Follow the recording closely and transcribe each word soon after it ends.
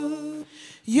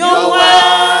You're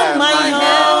where my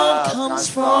help comes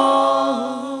from.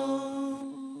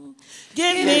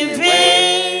 Give me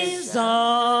wisdom.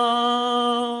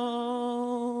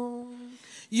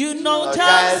 You know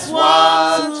just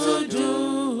what to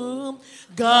do.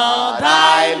 God,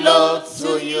 I look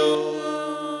to you.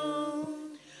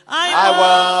 I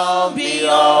won't be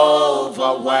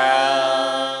overwhelmed.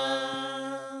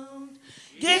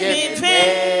 Give me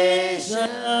vision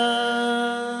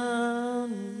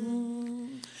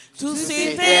to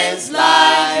see things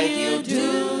like you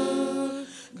do.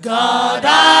 God,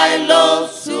 I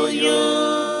look to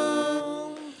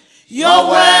you. You're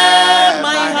where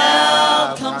my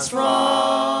help comes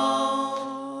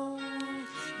from.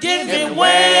 Give me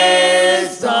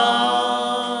wisdom.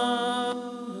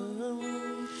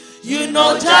 You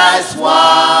know just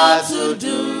what to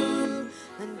do.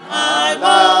 And I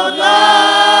will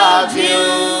love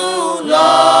you,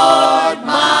 Lord,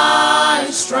 my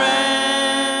strength.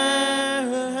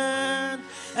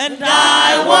 And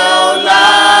I will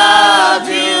love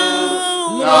you,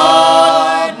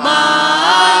 Lord,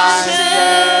 my shield.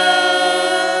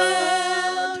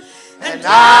 And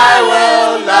I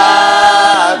will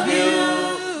love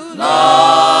you,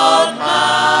 Lord,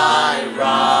 my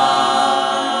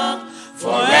rock.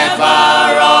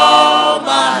 Forever all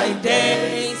my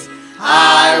days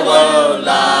I will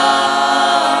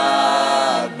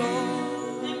love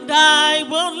you. And I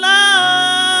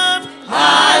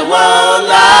will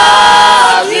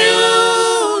love you,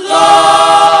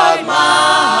 Lord,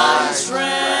 my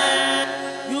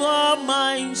strength. You are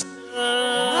my strength.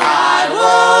 I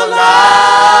will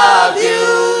love you,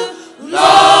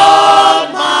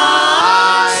 Lord,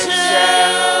 my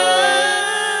strength.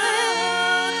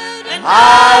 And I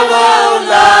will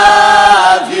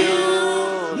love you,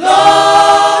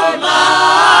 Lord,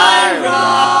 my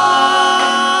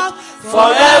rock.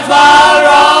 Forever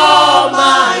all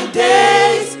my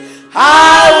days I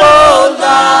will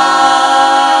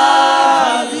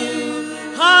love you.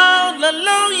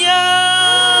 Hallelujah.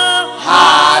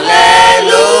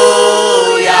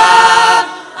 Hallelujah.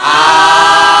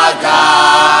 Our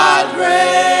God reigns.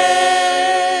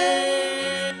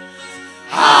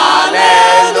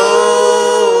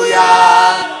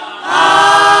 Hallelujah.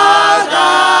 Our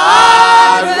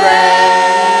God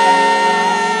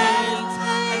reigns.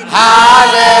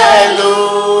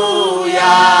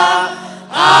 Hallelujah.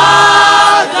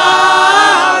 Our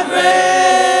God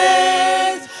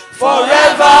reigns.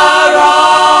 Forever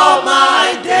all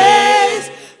my days.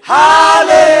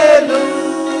 Hallelujah.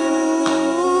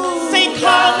 Sing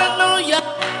hallelujah.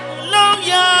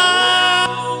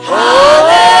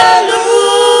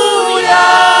 Hallelujah.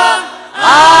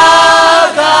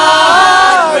 Our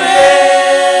God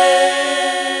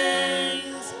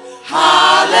reigns.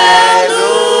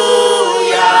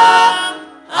 Hallelujah.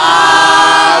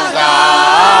 Our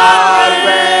God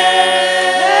reigns.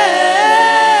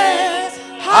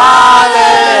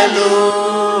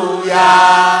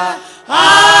 Hallelujah.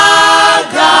 Our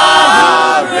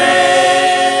God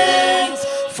reigns.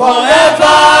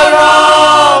 Forever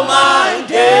all my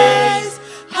days.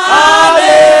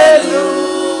 Hallelujah.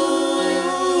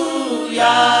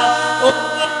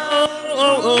 Oh,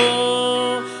 oh,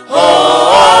 oh, oh, oh,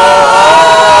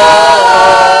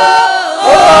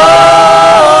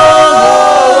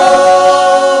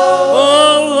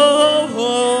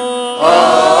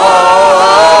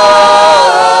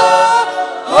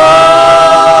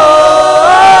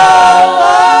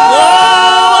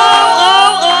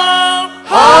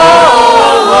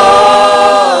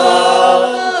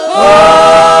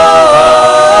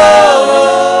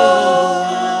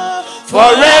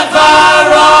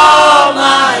 forever all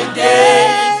my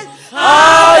days.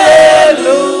 Hallelujah.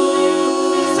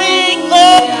 Sing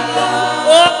oh,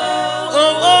 oh, oh, oh,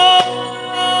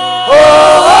 oh,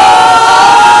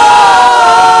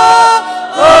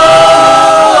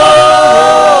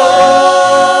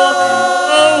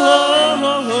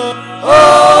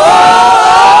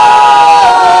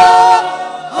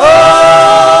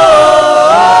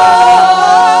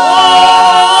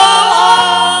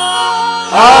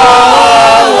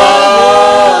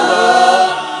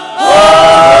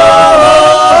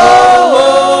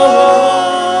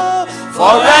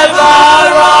 forever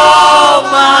all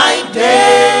my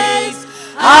days.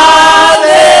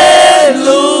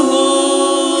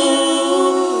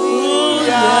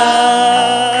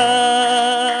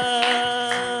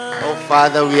 Hallelujah. Oh,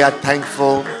 Father, we are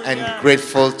thankful and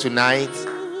grateful tonight.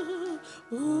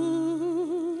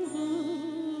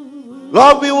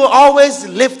 Lord, we will always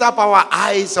lift up our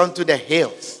eyes unto the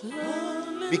hills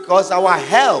because our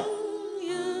help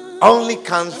only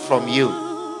comes from you.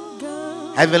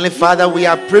 Heavenly Father, we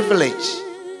are privileged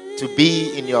to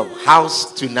be in your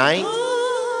house tonight.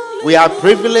 We are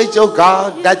privileged, oh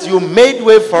God, that you made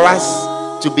way for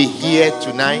us to be here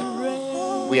tonight.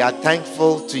 We are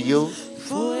thankful to you.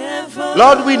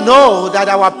 Lord, we know that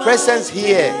our presence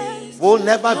here will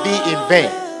never be in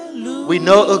vain. We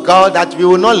know, oh God, that we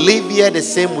will not leave here the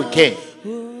same we came.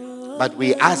 But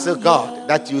we ask, oh God,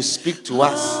 that you speak to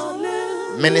us,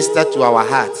 minister to our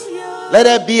hearts. Let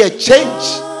there be a change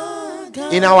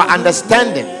in our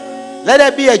understanding. Let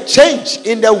there be a change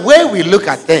in the way we look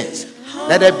at things.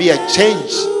 Let there be a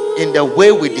change in the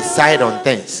way we decide on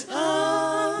things.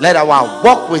 Let our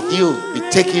walk with you be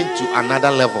taken to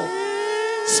another level.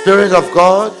 Spirit of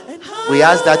God, we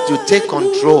ask that you take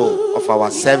control of our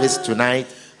service tonight.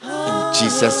 In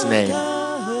Jesus' name,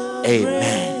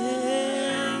 amen.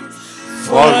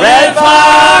 Forever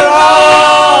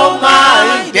all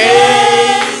my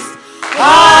days,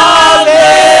 hallelujah.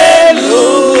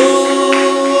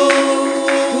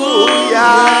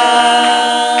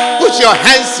 Put your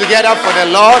hands together for the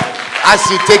Lord as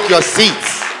you take your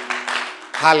seats.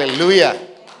 Hallelujah.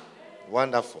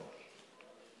 Wonderful.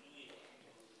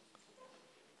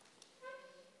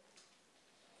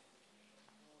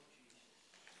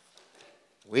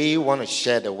 We want to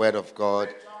share the word of God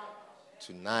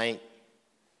tonight.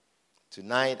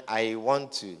 Tonight, I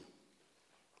want to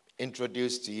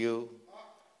introduce to you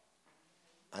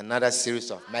another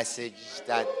series of messages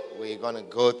that we're going to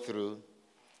go through.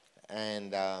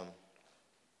 And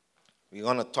we're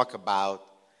going to talk about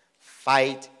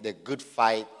fight the good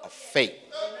fight of faith.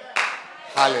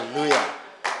 Hallelujah.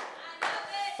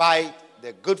 Fight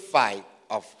the good fight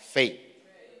of faith.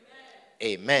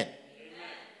 Amen.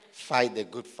 Fight the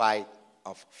good fight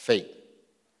of faith.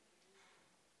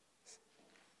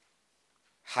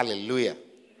 Hallelujah.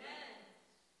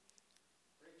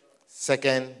 2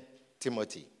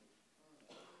 Timothy.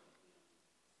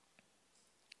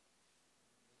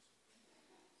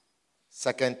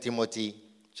 2 Timothy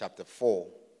chapter 4.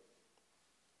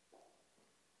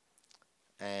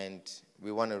 And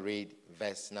we want to read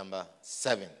verse number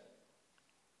 7.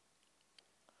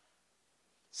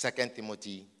 2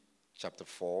 Timothy chapter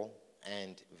 4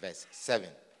 and verse 7.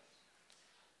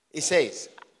 It says,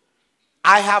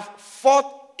 I have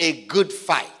fought a good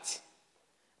fight.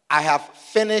 I have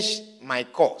finished my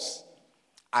course.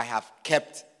 I have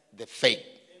kept the faith.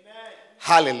 Amen.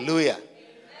 Hallelujah. Amen.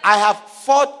 I have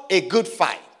fought a good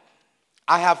fight.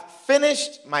 I have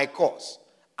finished my course.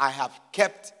 I have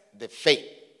kept the faith.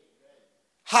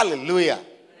 Hallelujah. Amen.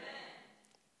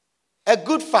 A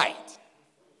good fight.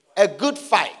 A good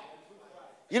fight.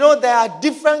 You know, there are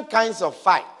different kinds of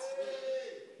fight.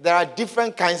 There are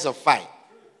different kinds of fight.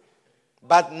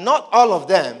 But not all of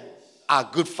them are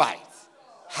good fights.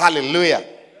 Hallelujah.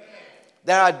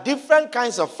 There are different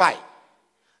kinds of fight.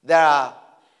 There are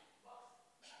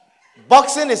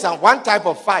boxing is one type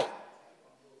of fight.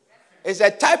 It's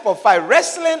a type of fight.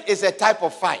 Wrestling is a type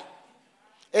of fight.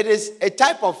 It is a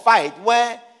type of fight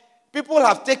where people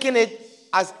have taken it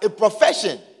as a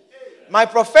profession. My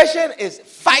profession is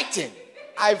fighting.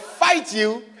 I fight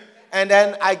you and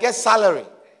then I get salary.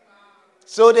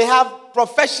 So they have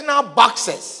professional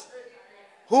boxers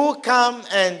who come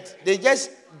and they just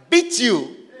beat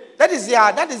you. That is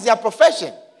their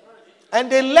profession. And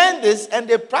they learn this and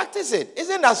they practice it.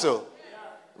 Isn't that so?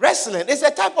 Wrestling is a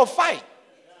type of fight.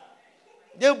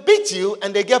 They'll beat you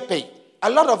and they get paid a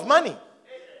lot of money.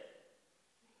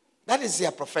 That is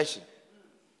their profession.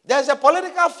 There's a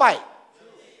political fight.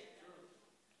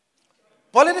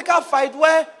 Political fight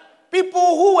where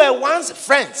people who were once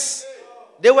friends,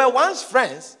 they were once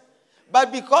friends,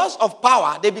 but because of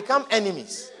power, they become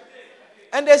enemies.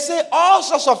 And they say all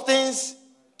sorts of things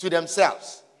to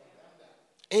themselves.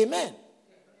 Amen.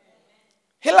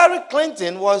 Hillary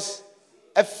Clinton was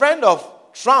a friend of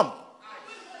Trump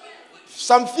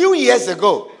some few years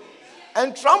ago.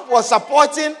 And Trump was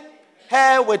supporting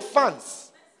her with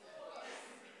funds.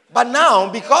 But now,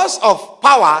 because of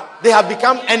power, they have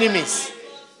become enemies.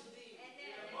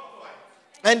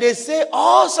 And they say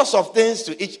all sorts of things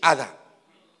to each other.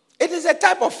 It is a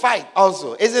type of fight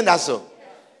also. Isn't that so?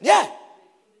 Yeah.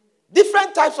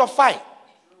 Different types of fight.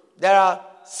 There are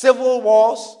civil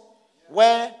wars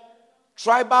where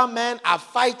tribal men are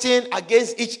fighting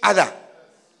against each other.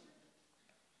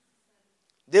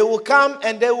 They will come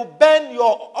and they will burn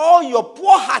all your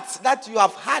poor huts that you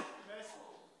have had.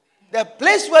 The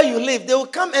place where you live, they will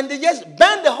come and they just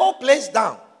burn the whole place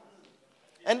down.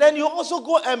 And then you also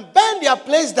go and burn their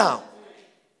place down.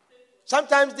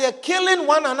 Sometimes they are killing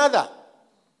one another.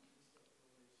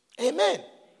 Amen.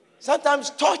 Sometimes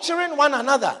torturing one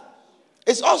another.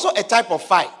 It's also a type of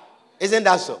fight. Isn't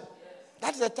that so?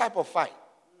 That's a type of fight.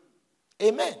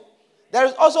 Amen. There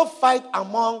is also fight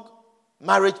among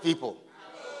married people.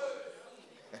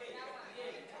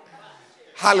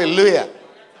 Hallelujah.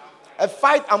 A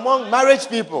fight among marriage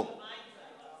people.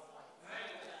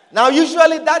 Now,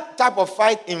 usually that type of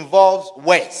fight involves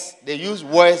words. They use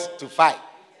words to fight.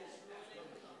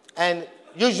 And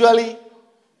usually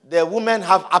the women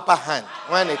have upper hand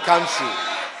when it comes to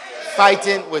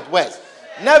fighting with words.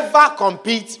 Never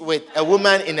compete with a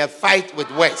woman in a fight with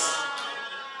words.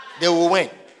 They will win.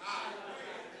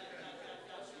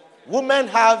 Women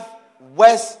have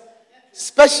words,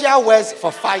 special words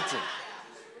for fighting.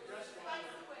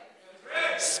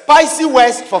 Spicy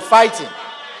words for fighting.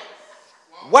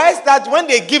 Words that when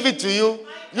they give it to you,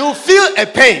 you feel a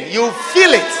pain. You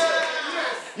feel it.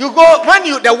 You go,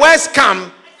 when the words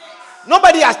come,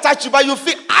 nobody has touched you, but you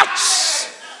feel, ouch.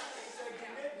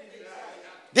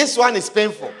 This one is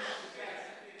painful.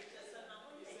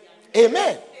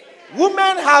 Amen.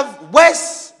 Women have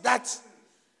words that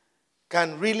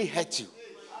can really hurt you.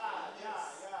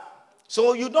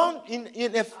 So you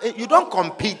don't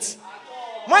compete.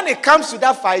 When it comes to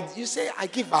that fight, you say, I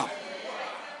give up.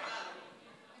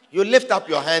 You lift up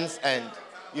your hands and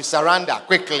you surrender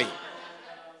quickly.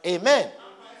 Amen.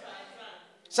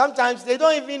 Sometimes they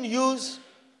don't even use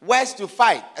words to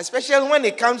fight, especially when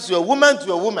it comes to a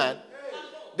woman.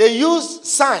 They use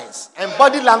signs and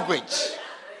body language.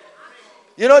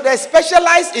 You know, they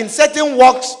specialize in certain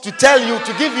walks to tell you,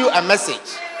 to give you a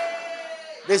message.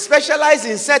 They specialize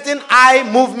in certain eye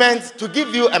movements to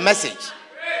give you a message.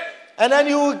 And then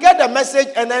you will get the message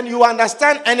and then you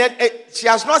understand, and she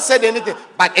has not said anything,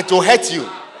 but it will hurt you.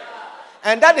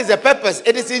 And that is the purpose.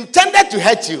 It is intended to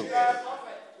hurt you.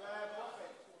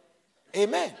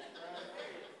 Amen.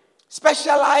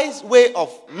 Specialized way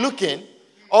of looking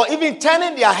or even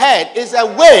turning their head is a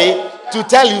way to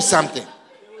tell you something.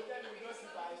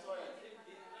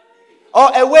 Or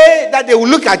a way that they will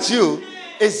look at you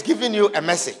is giving you a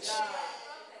message.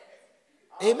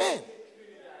 Amen.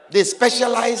 They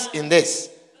specialize in this.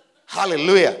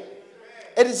 Hallelujah.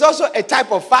 It is also a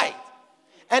type of fight.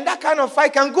 And that kind of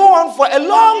fight can go on for a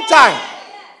long time.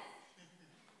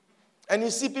 And you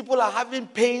see people are having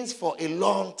pains for a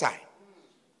long time.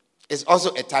 It's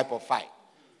also a type of fight.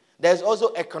 There's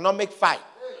also economic fight,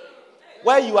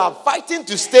 where you are fighting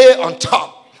to stay on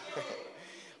top.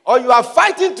 Or you are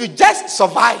fighting to just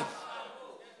survive.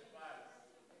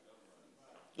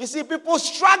 You see people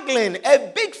struggling,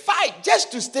 a big fight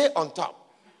just to stay on top.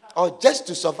 Or just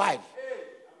to survive.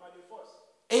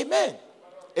 Amen.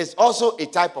 It's also a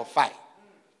type of fight.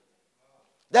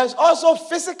 There's also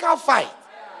physical fight.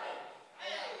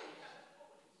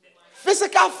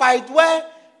 Physical fight where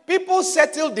people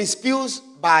settle disputes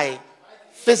by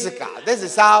physical. This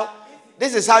is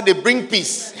how they bring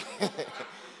peace.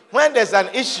 When there's an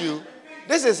issue,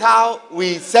 this is how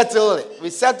we settle it. We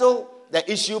settle the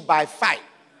issue by fight.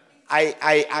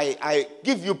 I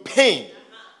give you pain,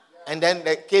 and then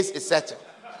the case is settled.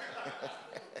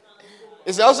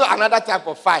 It's also another type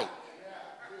of fight.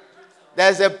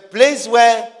 There's a place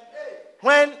where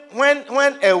when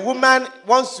a woman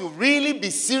wants to really be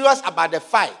serious about the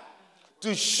fight,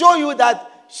 to show you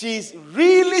that she's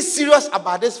really serious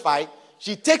about this fight,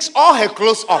 she takes all her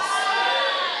clothes off.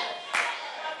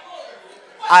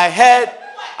 I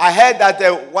heard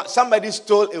that somebody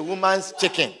stole a woman's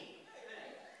chicken,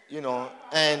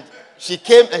 and she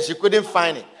came and she couldn't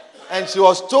find it. And she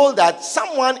was told that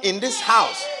someone in this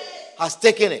house has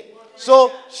taken it.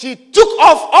 So she took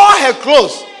off all her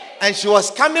clothes and she was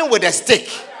coming with a stick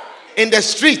in the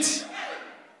street.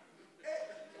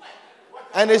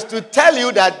 And it's to tell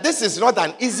you that this is not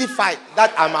an easy fight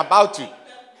that I'm about to.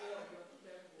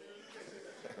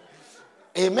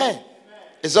 Amen.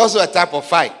 It's also a type of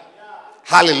fight.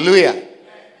 Hallelujah.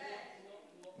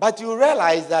 But you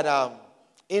realize that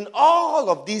in all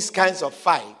of these kinds of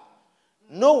fight,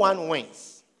 no one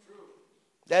wins.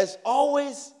 There's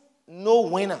always no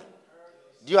winner.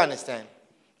 Do you understand?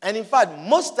 And in fact,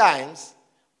 most times,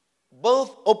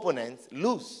 both opponents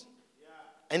lose.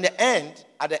 In the end,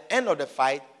 at the end of the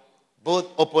fight, both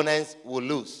opponents will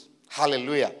lose.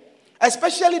 Hallelujah.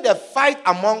 Especially the fight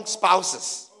among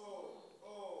spouses.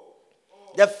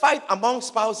 The fight among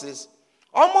spouses,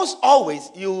 almost always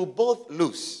you will both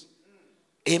lose.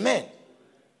 Amen.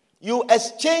 You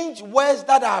exchange words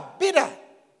that are bitter,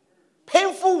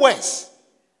 painful words,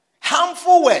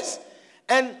 harmful words.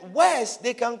 And words,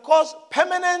 they can cause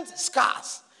permanent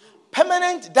scars,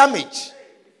 permanent damage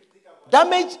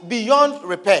beyond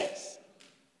repairs.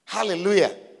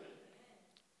 Hallelujah.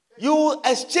 You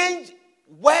exchange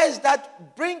words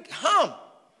that bring harm.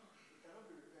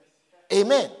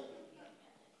 Amen.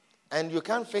 And you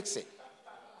can't fix it.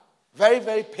 Very,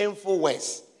 very painful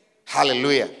words.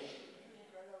 Hallelujah.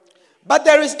 But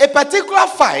there is a particular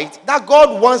fight that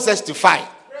God wants us to fight.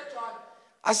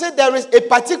 I said there is a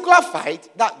particular fight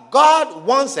that God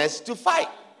wants us to fight.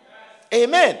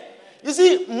 Amen. You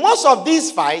see, most of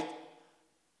these fights,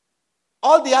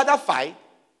 all the other fight,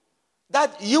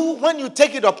 that you, when you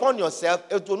take it upon yourself,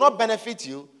 it will not benefit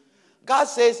you. God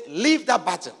says, leave that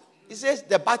battle. He says,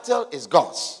 the battle is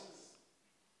God's.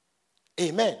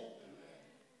 Amen.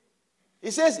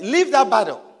 He says, leave that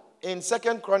battle. In 2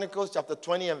 Chronicles chapter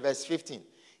 20 and verse 15.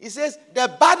 He says,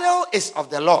 the battle is of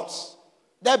the Lord's.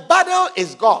 The battle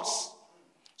is God's.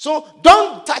 So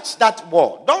don't touch that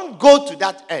war. Don't go to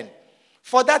that end.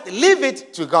 For that, leave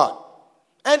it to God.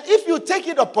 And if you take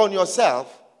it upon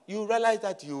yourself, you realize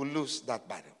that you will lose that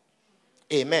battle.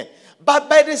 Amen. But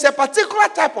there is a particular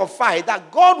type of fight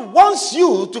that God wants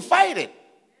you to fight it.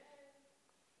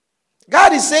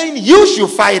 God is saying you should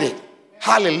fight it.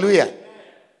 Hallelujah.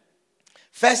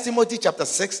 1 Timothy chapter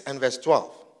 6 and verse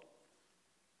 12.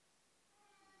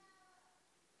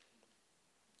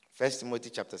 1 Timothy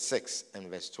chapter 6 and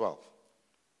verse 12.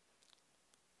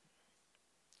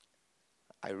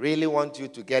 I really want you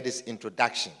to get this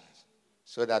introduction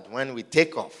so that when we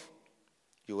take off,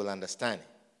 you will understand it.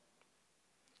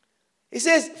 It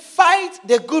says, fight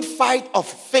the good fight of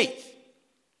faith.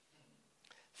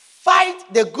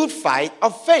 Fight the good fight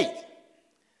of faith.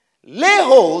 Lay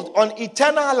hold on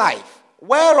eternal life,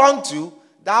 whereunto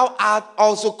thou art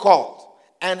also called,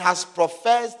 and hast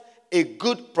professed a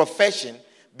good profession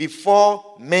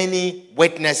before many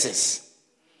witnesses.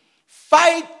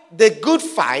 Fight the good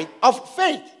fight of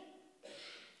faith.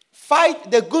 Fight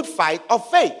the good fight of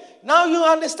faith. Now you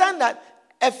understand that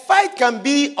a fight can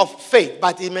be of faith,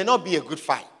 but it may not be a good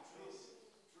fight.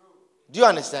 Do you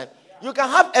understand? You can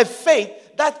have a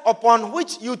faith that upon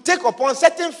which you take upon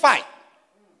certain fight,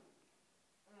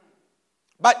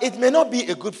 but it may not be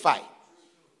a good fight.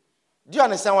 Do you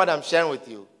understand what I'm sharing with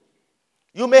you?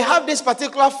 You may have this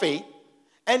particular faith,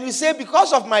 and you say,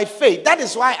 because of my faith, that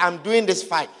is why I'm doing this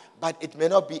fight. But it may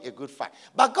not be a good fight.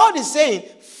 But God is saying,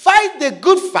 fight the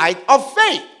good fight of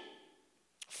faith.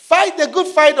 Fight the good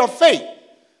fight of faith.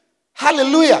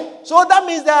 Hallelujah. So that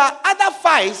means there are other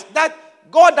fights that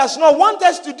God does not want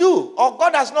us to do, or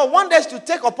God does not want us to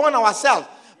take upon ourselves.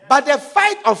 But the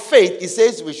fight of faith, He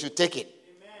says we should take it.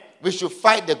 Amen. We should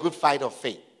fight the good fight of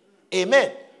faith. Amen.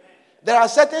 Amen. There are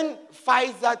certain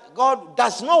fights that God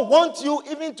does not want you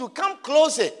even to come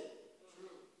close it.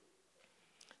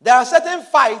 There are certain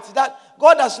fights that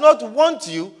God does not want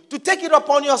you to take it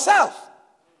upon yourself.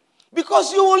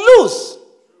 Because you will lose.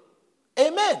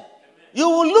 Amen. You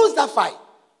will lose that fight.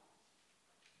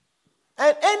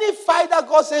 And any fight that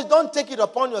God says don't take it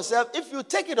upon yourself, if you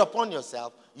take it upon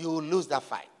yourself, you will lose that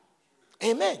fight.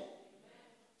 Amen.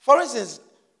 For instance,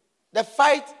 the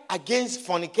fight against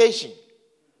fornication.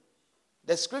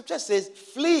 The scripture says,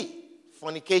 flee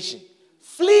fornication.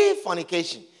 Flee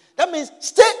fornication. That means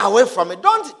stay away from it.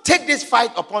 Don't take this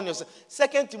fight upon yourself.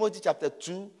 2 Timothy chapter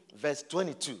 2, verse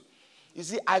 22. You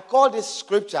see, I call this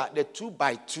scripture the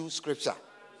 2x2 scripture.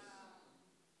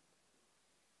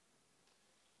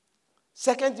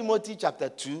 2 Timothy chapter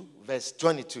 2, verse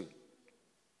 22.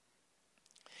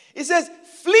 It says,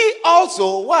 flee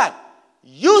also what?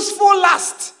 Useful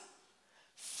lust.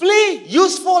 Flee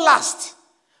useful lust.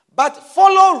 But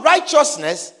follow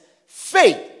righteousness,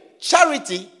 faith,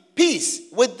 charity, peace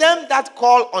with them that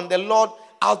call on the Lord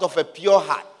out of a pure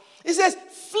heart. It says,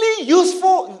 flee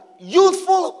youthful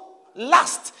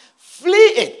lust. Flee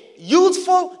it.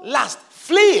 Youthful lust.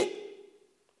 Flee it.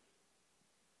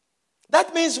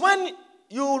 That means when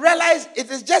you realize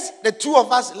it is just the two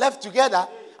of us left together,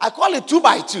 I call it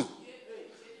 2x2.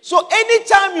 So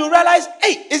anytime you realize,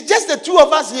 hey, it's just the two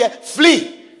of us here,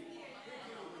 flee.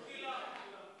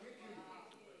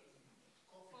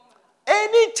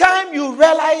 Anytime you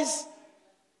realize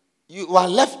you are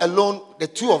left alone, the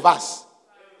two of us,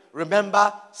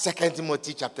 remember 2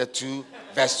 Timothy chapter 2,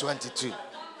 verse 22.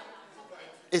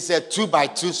 It's a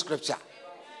 2x2 scripture.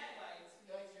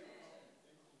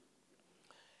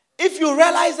 If you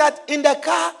realize that in the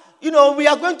car, we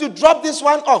are going to drop this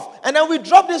one off, and then we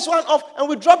drop this one off, and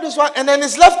we drop this one, and then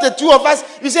it's left the two of us,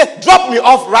 you say, drop me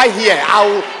off right here. I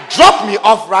will drop me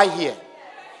off right here.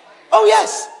 Oh,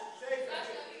 yes.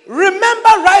 Remember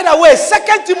right away,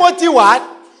 2 Timothy what?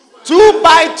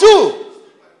 2x2.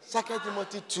 2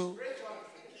 Timothy 2,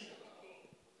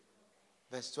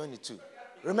 verse 22.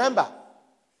 Remember.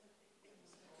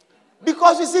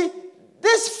 Because you see,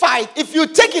 this fight, if you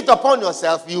take it upon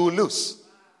yourself, you will lose.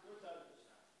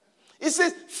 It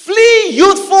says, flee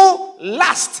youthful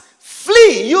lust.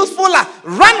 Flee youthful lust.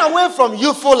 Run away from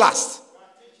youthful lust.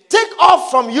 Take off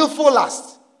from youthful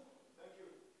lust.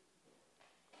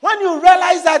 When you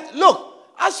realize that, look,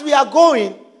 as we are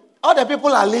going, other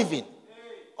people are leaving.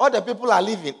 Other people are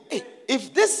leaving. Hey,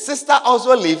 if this sister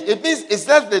also leaves, it means it's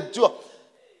left the two.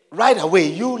 Right away,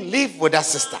 you live with that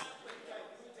sister.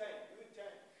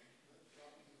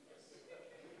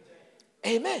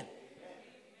 Amen.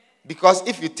 Because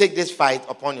if you take this fight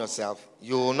upon yourself,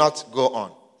 you will not go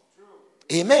on.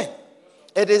 Amen.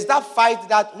 It is that fight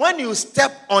that when you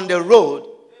step on the road,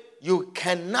 you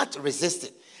cannot resist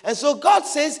it. And so God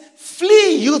says,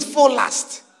 flee youthful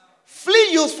lust.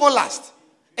 Flee youthful lust.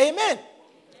 Amen.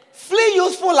 Flee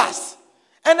youthful lust.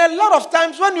 And a lot of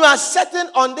times when you are sitting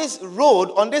on this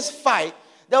road, on this fight,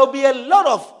 there will be a lot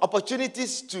of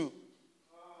opportunities to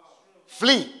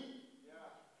flee.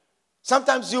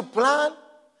 Sometimes you plan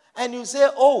and you say,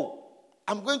 oh,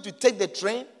 I'm going to take the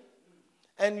train.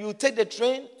 And you take the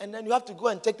train and then you have to go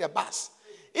and take the bus.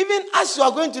 Even as you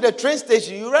are going to the train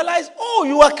station, you realize, oh,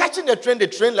 you are catching the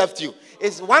train left you.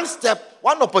 It's one step,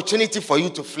 one opportunity for you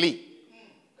to flee.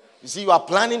 You see, you are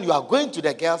planning, you are going to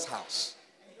the girl's house.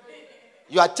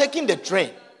 You are taking the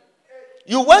train.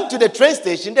 You went to the train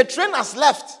station, the train has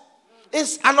left.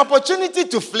 It's an opportunity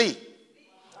to flee.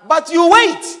 But you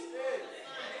wait.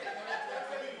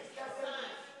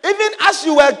 Even as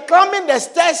you were climbing the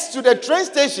stairs to the train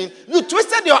station, you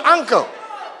twisted your ankle.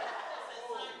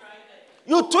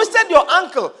 You twisted your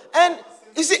ankle. And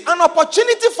you see, an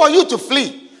opportunity for you to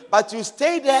flee. But you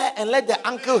stay there and let the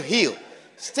ankle heal.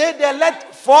 Stay there,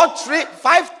 let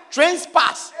 5 trains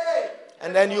pass.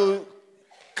 And then you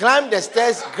climb the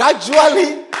stairs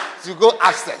gradually to go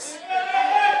upstairs.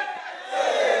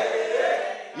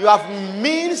 You have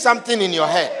mean something in your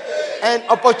head. And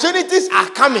opportunities are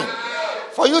coming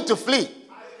for you to flee.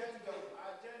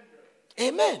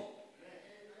 Amen.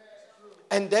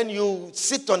 And then you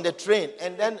sit on the train.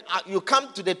 And then you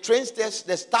come to the train station,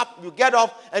 the stop, you get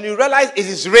off, and you realize it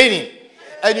is raining.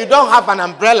 And you don't have an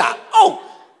umbrella. Oh,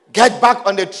 get back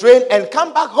on the train and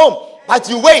come back home. But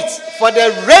you wait for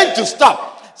the rain to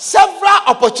stop. Several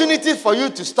opportunities for you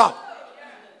to stop.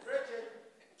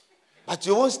 But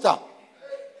you won't stop.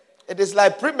 It is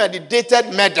like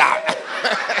premeditated murder.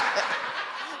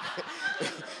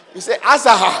 You say, as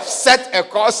I have set a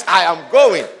course, I am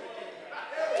going.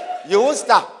 You won't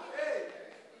stop.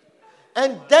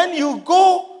 And then you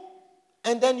go,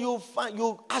 and then you find,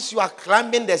 as you are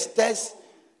climbing the stairs,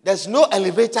 there's no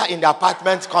elevator in the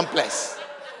apartment complex.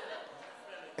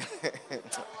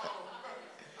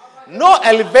 No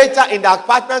elevator in the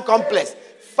apartment complex.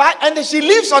 And she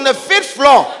lives on the 5th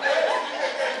floor.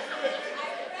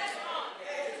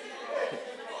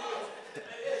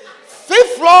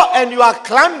 5th floor, and you are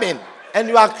climbing, and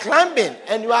you are climbing,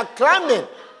 and you are climbing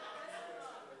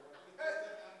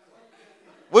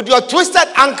with your twisted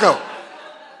ankle.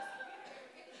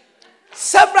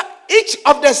 Each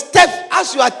of the steps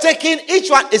as you are taking, each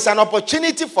one is an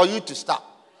opportunity for you to stop.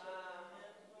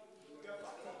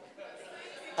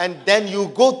 And then you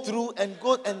go through and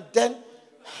go, and then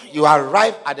you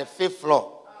arrive at the 5th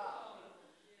floor.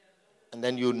 And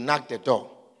then you knock the door.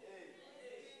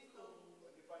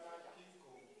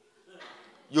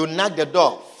 You knock the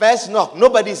door. First knock,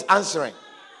 nobody's answering.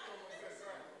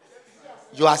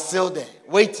 You are still there,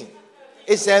 waiting.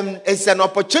 It's an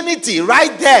opportunity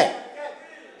right there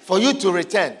for you to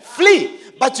return. Flee.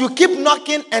 But you keep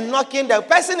knocking and knocking. The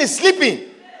person is sleeping.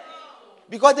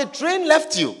 Because the train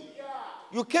left you.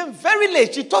 You came very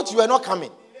late. She thought you were not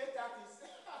coming.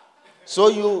 So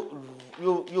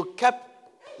you kept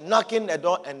knocking the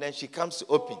door, and then she comes to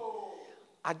open.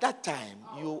 At that time,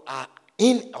 you are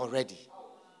in already.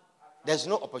 There's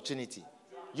no opportunity.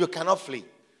 You cannot flee.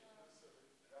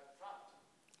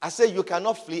 I say you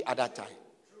cannot flee at that time.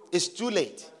 It's too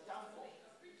late.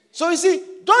 So you see,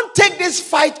 don't take this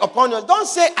fight upon you. Don't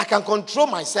say, I can control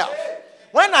myself.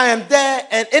 When I am there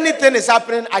and anything is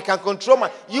happening, I can control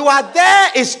you are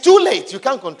there, it's too late. You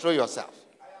can't control yourself.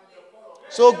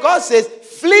 So God says,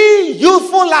 flee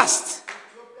youthful lust.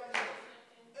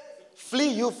 Flee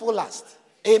youthful lust.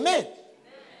 Amen.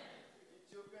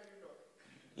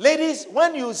 Ladies,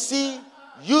 when you see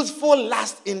youthful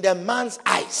lust in the man's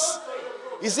eyes,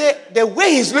 you say, the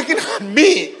way he's looking at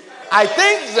me, I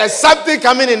think there's something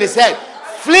coming in his head.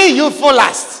 Flee youthful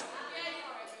lust.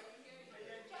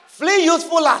 Flee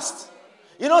youthful lust.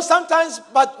 You know, sometimes,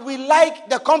 but we like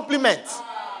the compliment.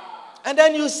 And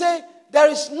then you say, there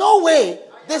is no way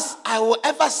I will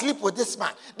ever sleep with this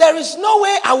man. There is no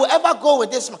way I will ever go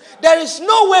with this man. There is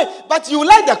no way. But you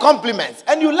like the compliments.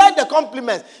 And you like the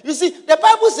compliments. You see, the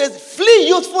Bible says, flee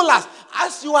youthful lust.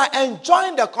 As you are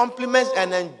enjoying the compliments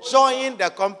and enjoying the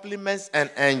compliments and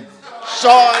enjoying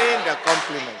the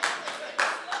compliments.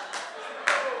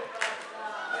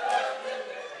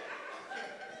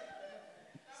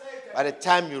 By the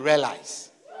time you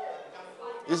realize.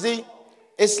 You see,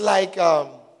 it's like,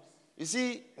 you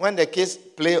see, when the kids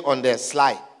play on the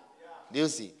slide, do you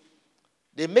see?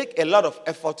 They make a lot of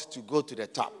effort to go to the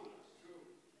top.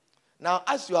 Now,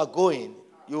 as you are going,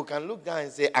 you can look down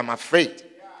and say, I'm afraid.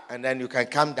 And then you can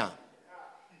come down.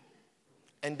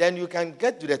 And then you can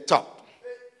get to the top.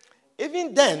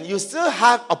 Even then, you still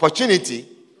have opportunity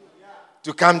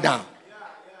to come down.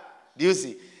 Do you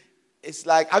see? It's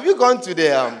like, have you gone to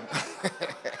the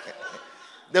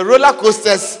the roller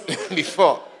coasters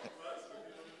before?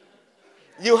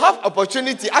 You have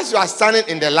opportunity as you are standing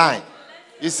in the line.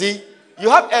 You see, you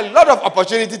have a lot of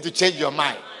opportunity to change your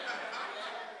mind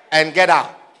and get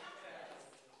out.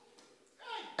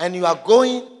 And you are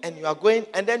going,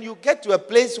 and then you get to a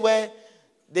place where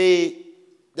the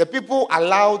people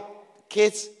allow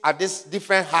kids at this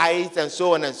different heights and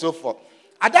so on and so forth.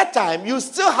 At that time, you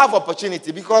still have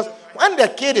opportunity because when the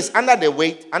kid is under the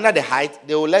weight, under the height,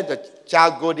 they will let the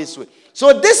child go this way. So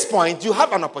at this point, you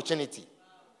have an opportunity.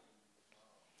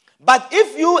 But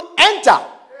if you enter,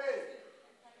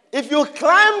 if you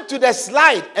climb to the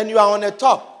slide and you are on the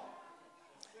top,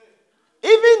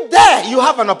 even there you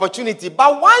have an opportunity.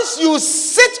 But once you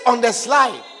sit on the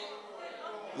slide,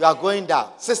 you are going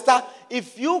down. Sister,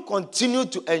 if you continue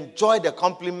to enjoy the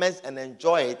compliments and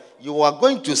enjoy it, you are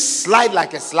going to slide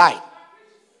like a slide.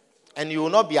 And you will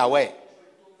not be aware.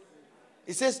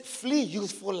 It says, flee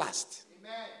youthful lust.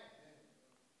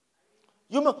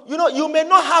 You may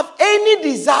not have any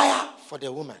desire for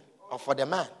the woman or for the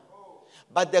man.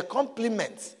 But the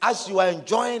compliments, as you are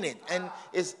enjoying it, and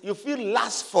you feel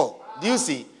lustful. Do you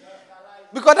see?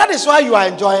 Because that is why you are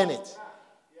enjoying it.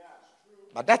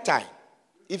 But that time,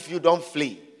 if you don't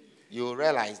flee, you will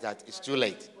realize that it's too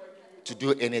late to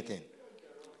do anything.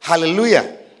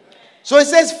 Hallelujah. So it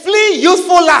says, flee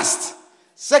youthful lust.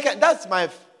 Second, that's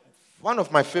one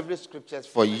of my favorite scriptures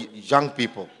for young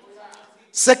people.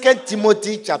 2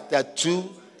 Timothy chapter 2,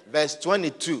 verse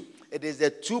 22. It is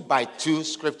a 2x2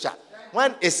 scripture.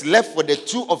 When it's left for the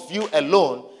two of you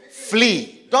alone,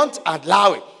 flee. Don't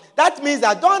allow it. That means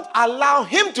that don't allow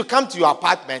him to come to your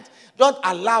apartment. Don't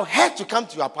allow her to come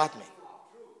to your apartment.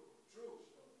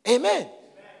 Amen.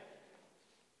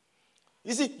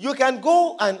 You see, you can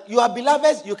go and you are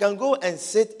beloveds, you can go and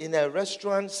sit in a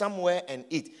restaurant somewhere and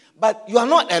eat. But you are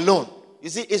not alone. You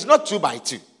see, it's not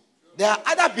 2x2. There are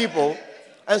other people,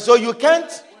 and so you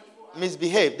can't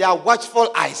misbehave. There are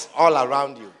watchful eyes all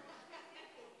around you.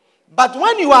 But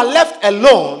when you are left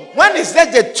alone, when it's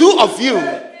just the two of you,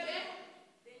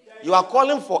 you are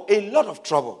calling for a lot of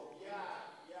trouble.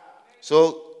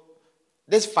 So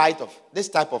this type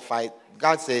of fight,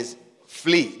 God says,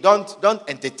 flee. Don't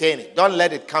entertain it. Don't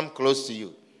let it come close to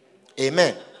you.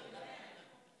 Amen.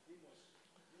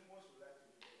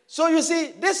 So you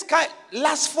see, this kind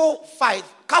lustful fight,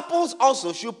 couples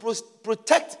also should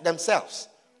protect themselves.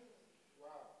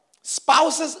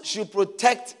 Spouses should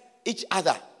protect each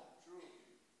other.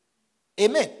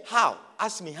 Amen. How?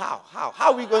 Ask me how. How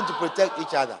are we going to protect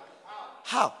each other?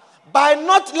 How? By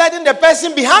not letting the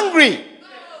person be hungry.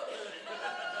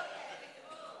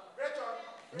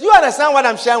 Do you understand what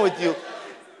I'm sharing with you?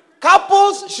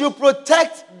 Couples should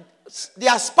protect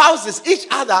their spouses, each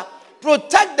other,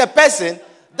 protect the person,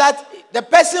 that the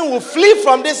person will flee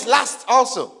from this lust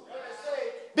also.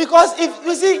 Because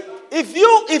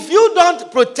if you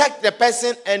don't protect the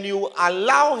person and you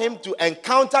allow him to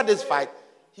encounter this fight,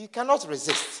 he cannot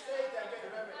resist.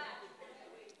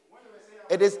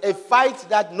 It is a fight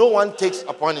that no one takes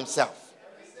upon himself.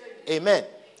 Amen.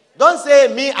 Don't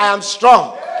say, me, I am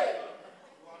strong.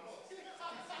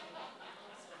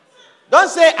 Don't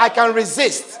say, I can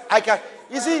resist.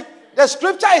 You see, the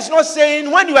scripture is not saying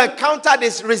when you encounter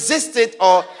this, resist it,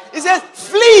 or it says,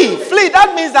 flee. Flee.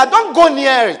 That means that don't go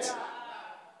near it.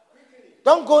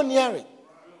 Don't go near it.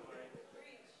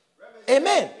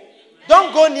 Amen.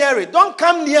 Don't go near it. Don't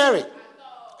come near it.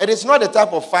 It is not the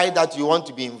type of fight that you want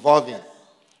to be involved in.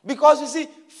 Because you see,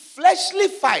 fleshly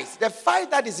fights, the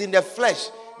fight that is in the flesh,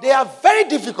 they are very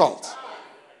difficult.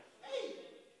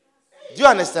 Do you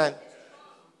understand?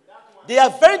 They are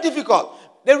very difficult.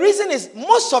 The reason is,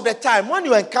 most of the time, when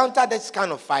you encounter this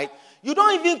kind of fight, you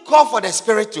don't even call for the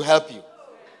Spirit to help you.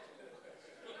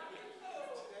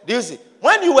 Do you see?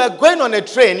 When you were going on a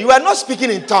train, you were not speaking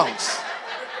in tongues.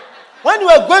 When you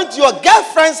were going to your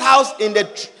girlfriend's house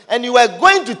and you were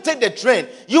going to take the train,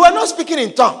 you were not speaking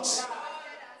in tongues.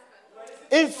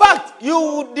 In fact,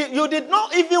 you did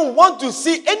not even want to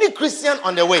see any Christian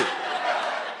on the way.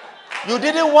 You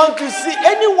didn't want to see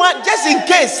anyone, just in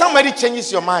case somebody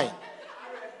changes your mind.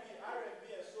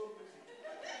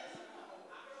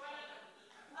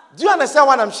 Do you understand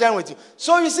what I'm sharing with you?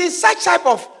 So you see, such type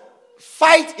of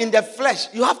fight in the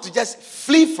flesh, you have to just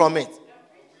flee from it.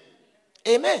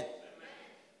 Amen.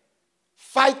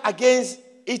 Fight against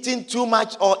eating too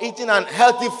much or eating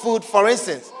unhealthy food, for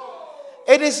instance.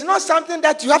 It is not something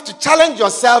that you have to challenge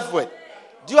yourself with.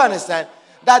 Do you understand?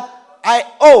 That I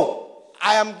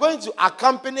am going to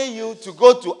accompany you to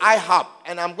go to IHOP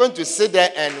and I'm going to sit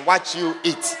there and watch you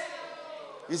eat.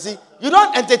 You see, you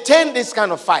don't entertain this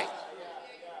kind of fight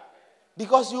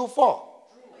because you will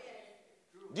fall.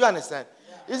 Do you understand?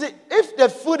 You see, if the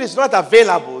food is not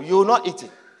available, you will not eat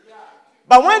it.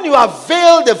 But when you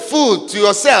avail the food to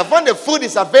yourself, when the food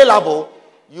is available,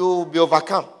 you will be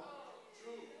overcome.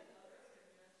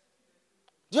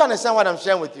 Do you understand what I'm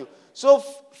sharing with you? So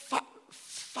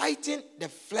fighting the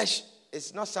flesh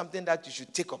is not something that you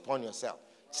should take upon yourself.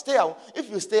 If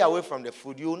you stay away from the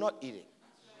food, you will not eat it.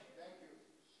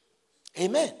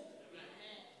 Amen.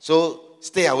 So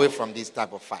stay away from this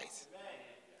type of fights.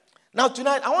 Now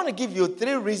tonight, I want to give you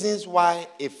 3 reasons why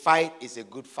a fight is a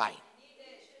good fight.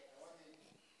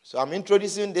 So I'm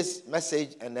introducing this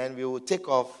message and then we will take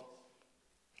off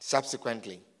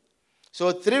subsequently.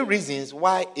 So 3 reasons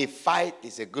why a fight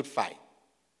is a good fight.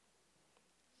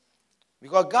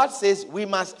 Because God says we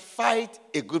must fight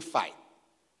a good fight.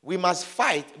 We must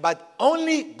fight, but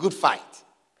only good fight.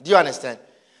 Do you understand?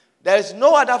 There is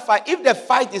no other fight. If the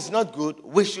fight is not good,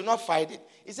 we should not fight it.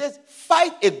 He says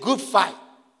fight a good fight.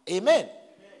 Amen.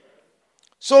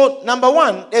 So number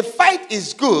 1, a fight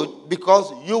is good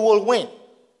because you will win.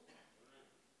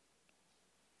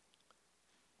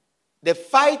 The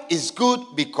fight is good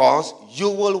because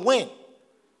you will win.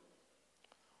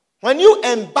 When you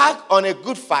embark on a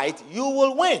good fight, you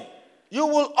will win. You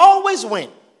will always win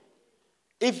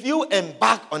if you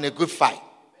embark on a good fight.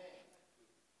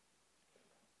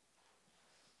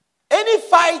 Any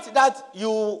fight that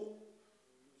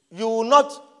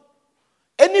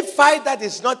any fight that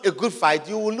is not a good fight,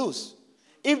 you will lose.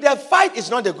 If the fight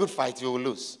is not a good fight, you will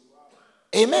lose.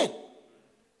 Amen.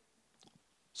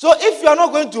 So if you are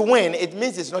not going to win, it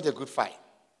means it's not a good fight.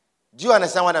 Do you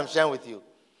understand what I'm sharing with you?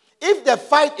 If the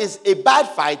fight is a bad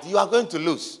fight, you are going to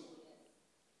lose.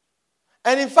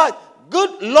 And in fact,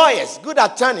 good lawyers, good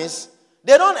attorneys,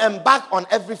 they don't embark on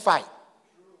every fight.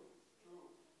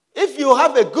 If you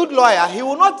have a good lawyer, he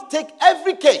will not take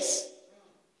every case.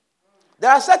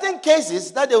 There are certain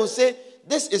cases that they will say,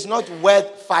 this is not worth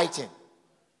fighting.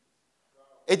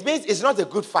 It means it's not a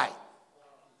good fight.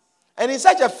 And in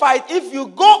such a fight, if you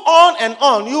go on and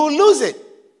on, you will lose it.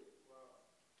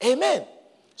 Amen.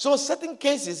 So certain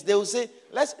cases, they will say,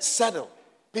 let's settle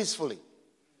peacefully.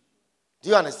 Do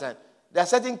you understand? There are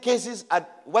certain cases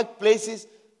at workplaces,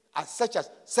 such as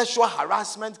sexual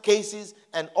harassment cases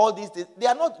and all these things. They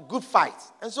are not good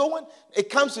fights. And so when it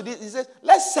comes to this, he says,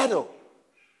 let's settle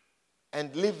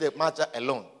and leave the matter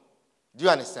alone. Do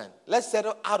you understand? Let's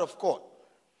settle out of court.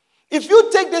 If you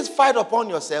take this fight upon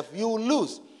yourself, you will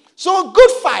lose. So a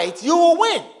good fight, you will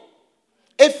win.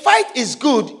 A fight is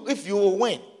good if you will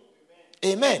win.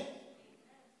 Amen.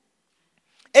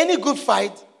 Any good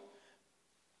fight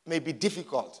may be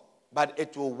difficult, but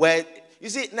it will work. You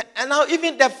see, and now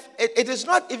even it is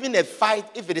not even a fight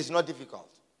if it is not difficult.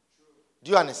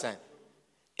 Do you understand?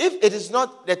 If it is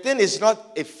not, the thing is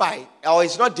not a fight or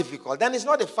it's not difficult, then it's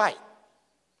not a fight.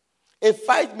 A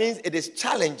fight means it is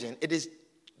challenging, it is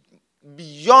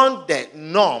beyond the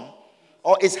norm,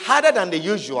 or it's harder than the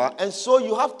usual, and so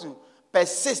you have to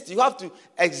persist, you have to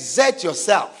exert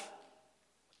yourself.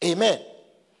 Amen.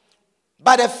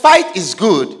 But a fight is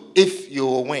good if you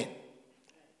will win.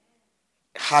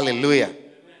 Hallelujah. Amen.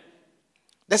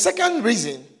 The second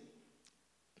reason,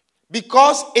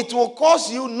 because it will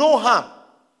cause you no harm.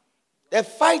 The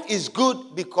fight is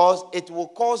good because it will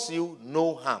cause you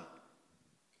no harm.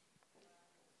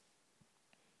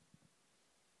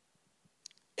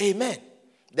 Amen.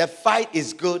 The fight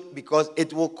is good because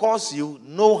it will cause you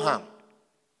no harm.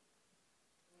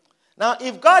 Now,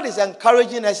 if God is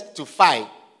encouraging us to fight,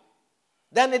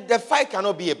 then the fight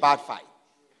cannot be a bad fight.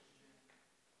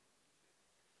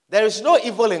 There is no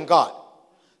evil in God.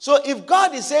 So if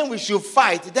God is saying we should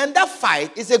fight, then that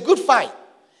fight is a good fight.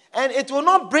 And it will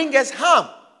not bring us harm.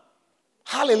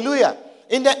 Hallelujah.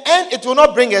 In the end, it will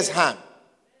not bring us harm.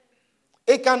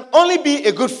 It can only be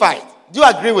a good fight. Do you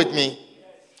agree with me?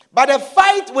 But a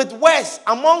fight with words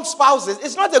among spouses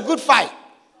is not a good fight.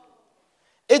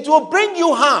 It will bring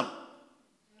you harm.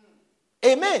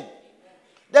 Amen.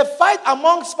 The fight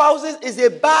among spouses is a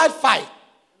bad fight.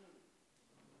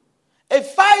 A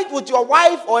fight with your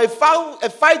wife or a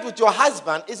fight with your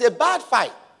husband is a bad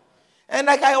fight. And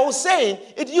like I was saying,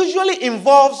 it usually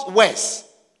involves words.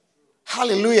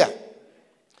 Hallelujah.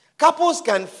 Couples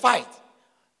can fight,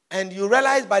 and you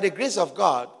realize by the grace of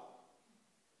God,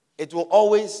 it will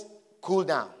always cool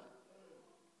down.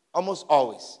 Almost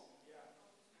always.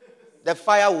 The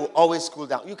fire will always cool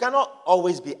down. You cannot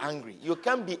always be angry. You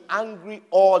can't be angry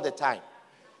all the time.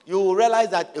 You will realize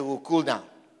that it will cool down.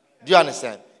 Do you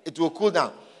understand? It will cool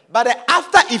down. But the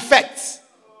after effects,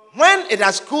 when it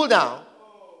has cooled down,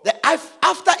 the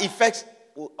after effects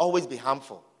will always be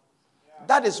harmful.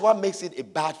 That is what makes it a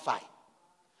bad fight.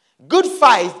 Good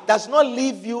fight does not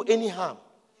leave you any harm.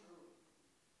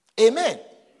 Amen.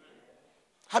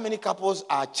 How many couples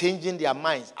are changing their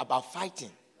minds about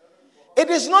fighting? It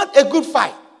is not a good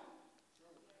fight.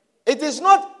 It is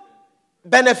not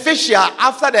beneficial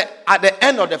at the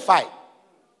end of the fight.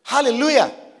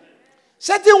 Hallelujah.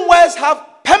 Certain words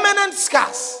have permanent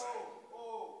scars.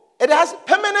 It has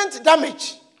permanent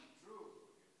damage.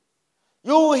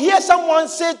 You will hear someone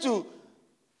say to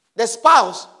the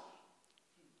spouse,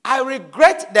 I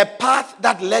regret the path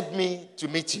that led me to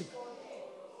meet you.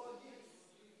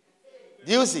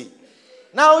 Do you see?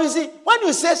 Now you see, when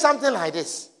you say something like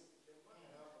this,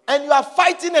 and you are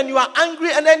fighting and you are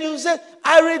angry, and then you say,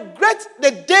 I regret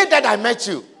the day that I met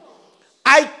you.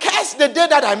 I curse the day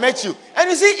that I met you. And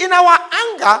you see, in our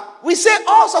anger, we say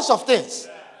all sorts of things.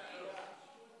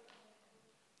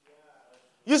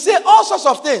 You say all sorts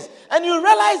of things. And you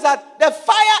realize that the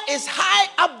fire is high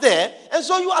up there. And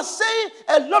so you are saying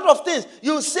a lot of things.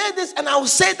 You say this and I will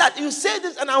say that. You say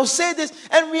this and I will say this.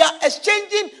 And we are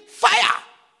exchanging fire.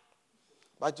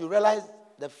 But you realize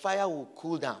the fire will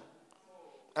cool down.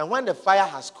 And when the fire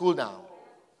has cooled down,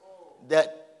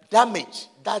 the damage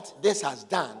that this has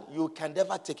done, you can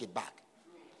never take it back.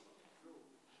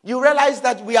 You realize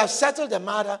that we have settled the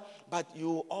matter, but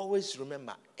you always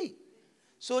remember, hey,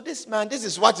 so this man, this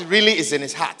is what really is in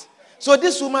his heart. So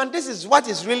this woman, this is what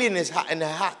is really in her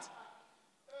heart.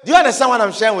 Do you understand what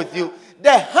I'm sharing with you?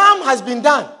 The harm has been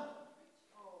done.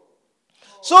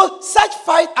 So such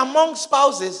fight among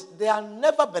spouses, they are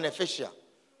never beneficial.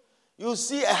 You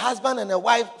see a husband and a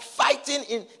wife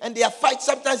fighting and they are fighting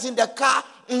sometimes in the car,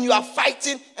 and you are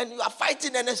fighting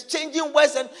and exchanging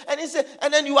words,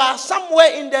 and then you are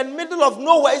somewhere in the middle of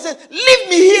nowhere. He says, leave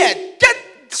me here.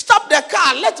 Stop the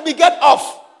car. Let me get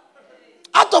off.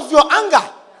 Out of your anger.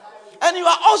 And you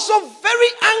are also very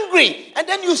angry. And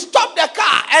then you stop the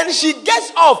car and she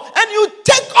gets off and you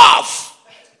take off.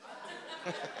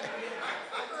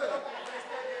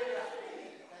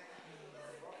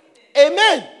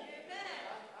 Amen.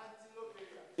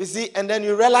 You see, and then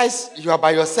you realize you are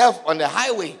by yourself on the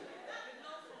highway.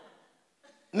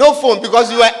 No phone,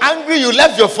 because you were angry, you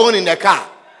left your phone in the car.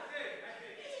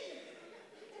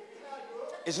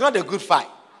 It's not a good fight.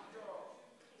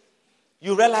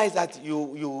 You realize that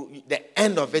the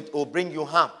end of it will bring you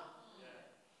harm.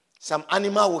 Some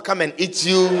animal will come and eat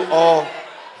you, or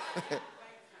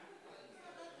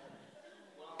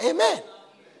Amen.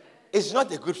 It's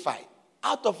not a good fight.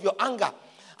 Out of your anger.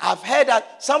 I've heard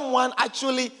that someone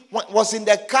actually was in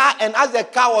the car, and as the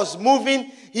car was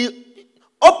moving, he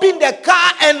opened the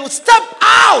car and stepped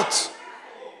out.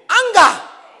 Anger.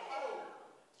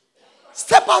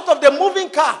 Step out of the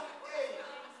moving car.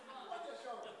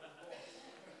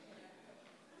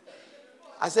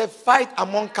 I said, fight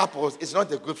among couples is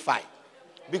not a good fight.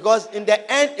 Because in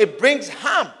the end, it brings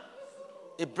harm.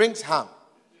 It brings harm.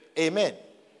 Amen.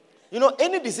 You know,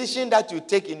 any decision that you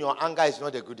take in your anger is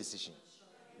not a good decision.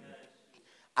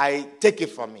 I take it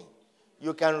from me.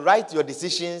 You can write your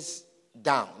decisions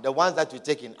down. The ones that you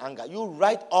take in anger. You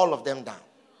write all of them down.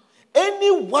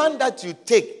 Any one that you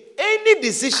take, any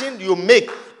decision you make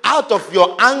out of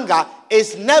your anger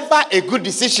is never a good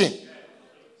decision.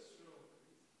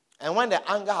 And when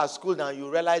the anger has cooled down, you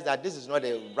realize that this is not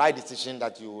the right decision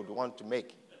that you would want to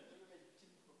make.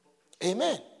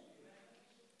 Amen.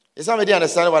 Is somebody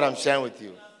understand what I'm sharing with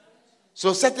you?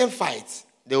 So certain fights,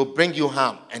 they will bring you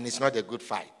harm, and it's not a good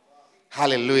fight.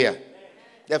 Hallelujah.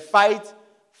 The fight,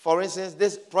 for instance,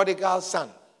 this prodigal son.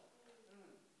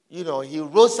 You know, he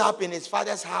rose up in his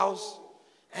father's house,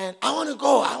 and I want to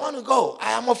go.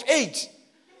 I am of age.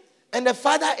 And the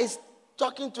father is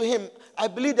talking to him. I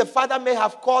believe the father may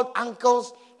have called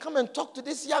uncles. Come and talk to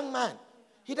this young man.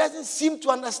 He doesn't seem to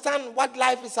understand what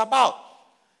life is about.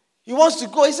 He wants to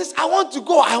go. He says, I want to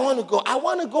go.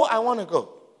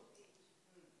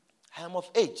 I am of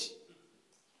age.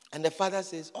 And the father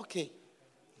says, okay,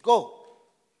 go.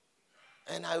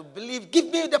 And I believe, give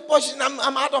me the portion.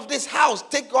 I'm out of this house.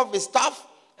 Take off his stuff.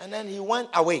 And then he went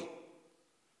away.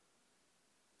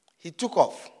 He took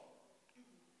off.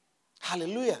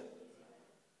 Hallelujah.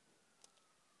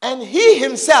 And he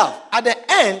himself, at the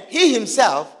end,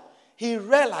 he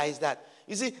realized that,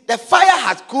 you see, the fire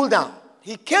had cooled down.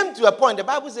 He came to a point, the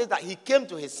Bible says that he came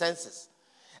to his senses.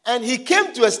 And he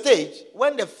came to a stage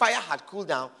when the fire had cooled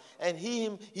down, and he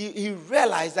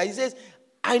realized that, he says,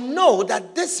 I know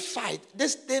that this fight,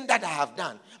 this thing that I have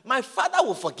done, my father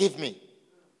will forgive me.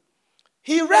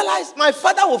 He realized my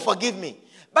father will forgive me.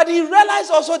 But he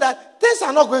realized also that things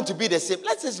are not going to be the same.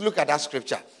 Let's just look at that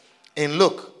scripture in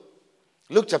Luke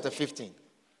chapter 15.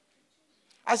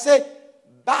 I said,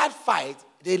 bad fight,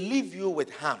 they leave you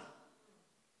with harm.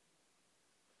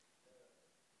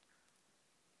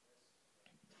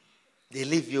 They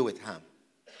leave you with harm.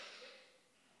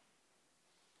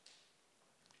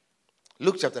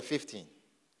 Luke chapter 15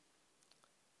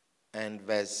 and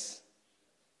it's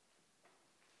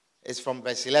from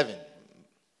verse 11.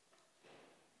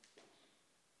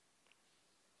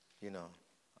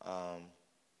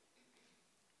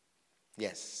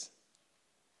 Yes.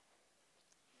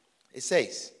 It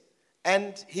says,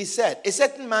 and he said, a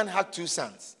certain man had 2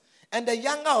 sons, and the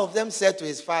younger of them said to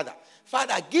his father,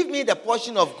 Father, give me the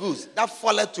portion of goods that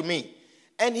falleth to me.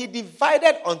 And he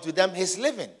divided unto them his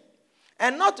living.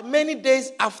 And not many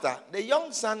days after, the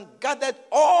young son gathered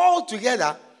all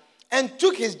together and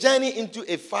took his journey into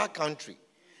a far country,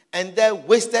 and there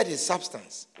wasted his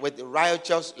substance with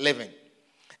riotous living.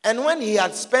 And when he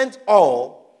had spent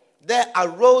all, there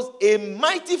arose a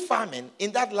mighty famine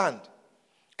in that land,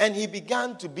 and he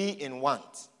began to be in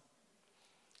want.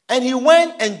 And he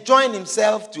went and joined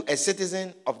himself to a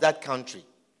citizen of that country,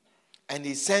 and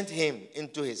he sent him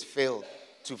into his field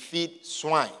to feed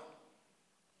swine.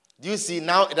 Do you see,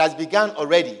 now it has begun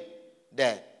already,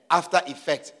 the after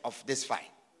effect of this fight.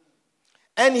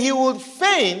 And he would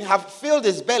fain have filled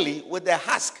his belly with the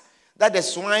husk that the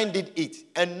swine did eat,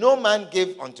 and no man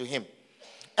gave unto him.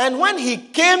 And when he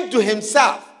came to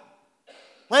himself,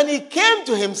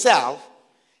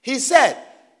 he said,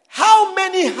 how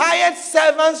many hired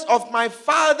servants of my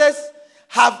father's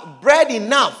have bread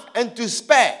enough and to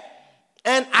spare,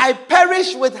 and I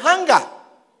perish with hunger?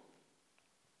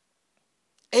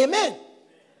 Amen.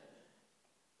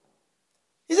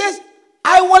 He says,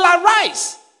 I will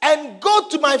arise and go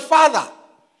to my father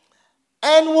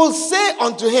and will say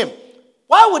unto him.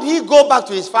 Why would he go back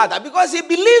to his father? Because he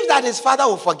believes that his father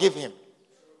will forgive him.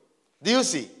 Do you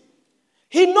see?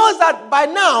 He knows that by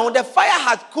now the fire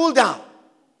has cooled down,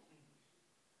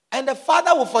 and the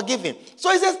father will forgive him.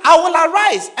 So he says, I will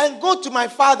arise and go to my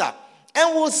father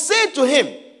and will say to him,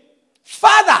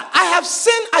 Father, I have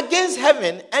sinned against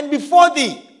heaven and before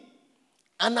thee.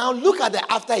 And now look at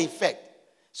the after effect.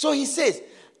 So he says,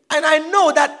 and I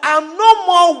know that I am no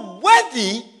more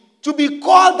worthy to be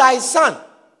called thy son.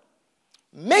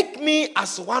 Make me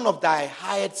as one of thy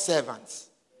hired servants.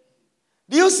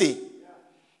 Do you see?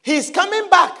 He's coming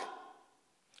back.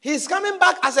 He's coming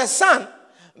back as a son,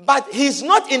 but he's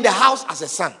not in the house as a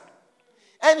son.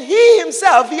 And he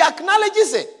himself, he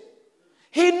acknowledges it.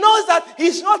 He knows that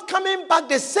he's not coming back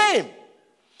the same.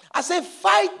 As a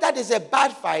fight that is a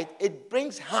bad fight, it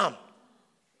brings harm.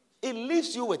 It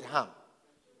leaves you with harm.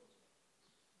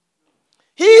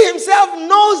 He himself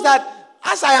knows that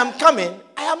as I am coming,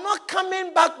 I am not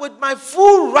coming back with my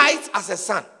full rights as a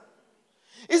son.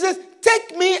 He says,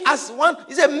 take me as one.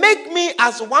 He said, make me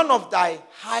as one of thy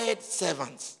hired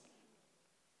servants.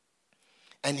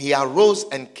 And he arose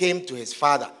and came to his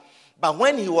father. But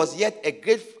when he was yet a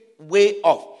great way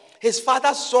off, his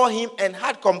father saw him and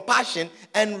had compassion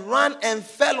and ran and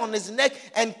fell on his neck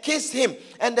and kissed him.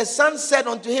 And the son said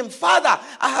unto him, Father,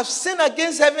 I have sinned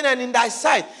against heaven and in thy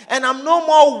sight, and am no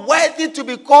more worthy to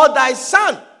be called thy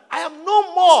son. I am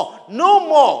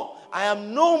I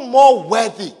am no more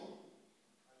worthy.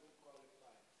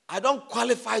 I don't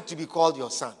qualify to be called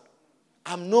your son.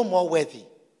 I'm no more worthy.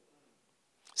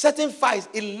 Certain fights,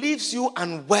 it leaves you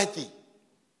unworthy.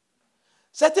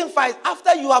 Certain fights,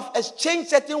 after you have exchanged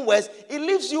certain words, it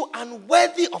leaves you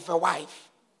unworthy of a wife.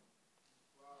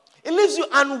 It leaves you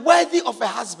unworthy of a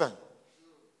husband.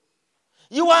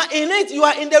 You are in it, you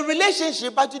are in the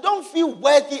relationship, but you don't feel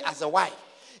worthy as a wife.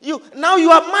 Now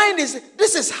your mind is,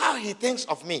 this is how he thinks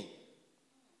of me.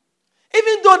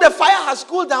 Even though the fire has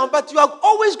cooled down, but you are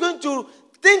always going to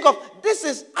think of, this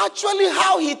is actually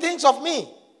how he thinks of me.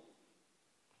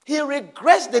 He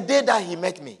regrets the day that he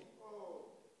met me.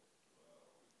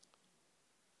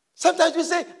 Sometimes you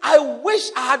say, I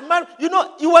wish I had married. You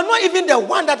know, you were not even the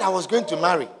one that I was going to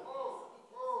marry.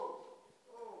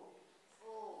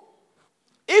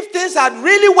 If things had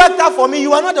really worked out for me,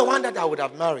 you are not the one that I would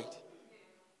have married.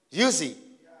 You see?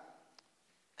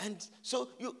 And so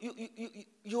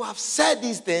you have said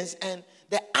these things, and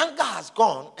the anger has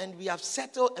gone, and we have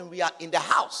settled, and we are in the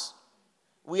house.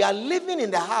 We are living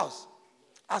in the house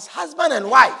as husband and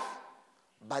wife,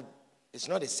 but it's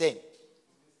not the same.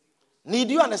 Do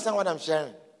you understand what I'm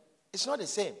sharing? It's not the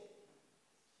same.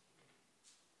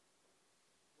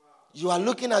 You are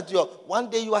looking at one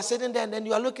day you are sitting there and then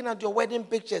you are looking at your wedding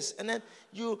pictures and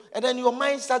then your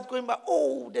mind starts going back,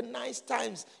 oh, the nice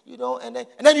times, and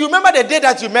then you remember the day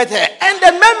that you met her and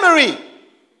the memory.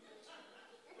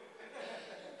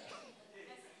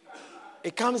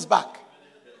 It comes back.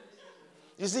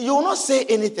 You see, you will not say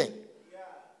anything.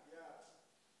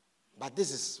 But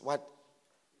this is what,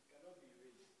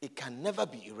 it can never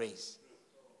be erased.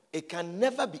 It can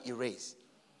never be erased.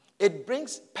 It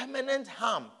brings permanent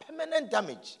harm, permanent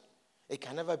damage. It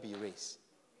can never be erased.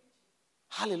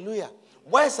 Hallelujah.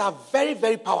 Words are very,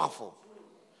 very powerful.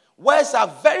 Words are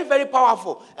very, very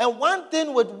powerful. And one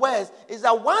thing with words is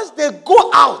that once they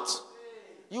go out,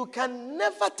 you can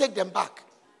never take them back.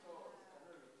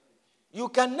 You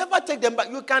can never take them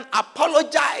back. You can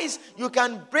apologize. You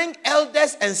can bring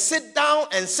elders and sit down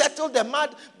and settle the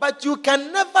matter. But you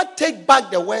can never take back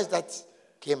the words that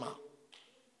came out.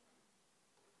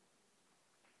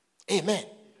 Amen.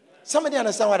 Somebody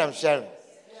understand what I'm sharing?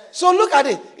 So look at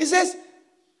it. It says,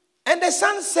 and the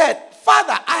son said,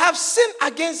 Father, I have sinned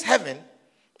against heaven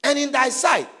and in thy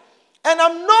sight, and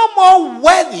I'm no more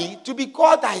worthy to be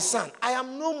called thy son. I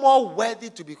am no more worthy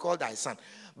to be called thy son.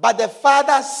 But the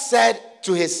father said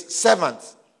to his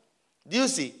servants, do you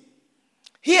see?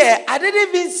 Here, I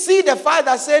didn't even see the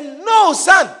father say, no,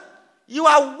 son, you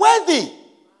are worthy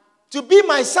to be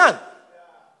my son.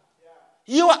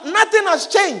 Nothing has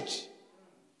changed.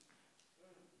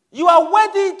 You are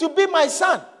worthy to be my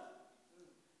son.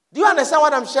 Do you understand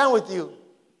what I'm sharing with you?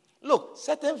 Look,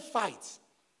 certain fights,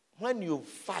 when you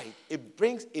fight, it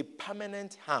brings a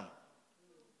permanent harm.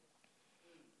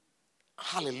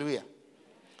 Hallelujah.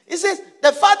 It says,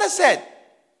 the father said,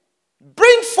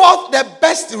 bring forth the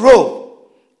best robe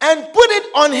and put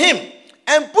it on him,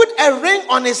 and put a ring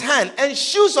on his hand and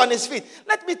shoes on his feet.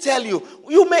 Let me tell you,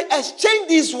 you may exchange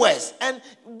these words and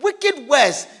wicked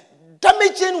words,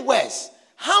 damaging words,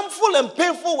 harmful and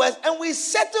painful words, and we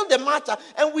settle the matter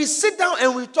and we sit down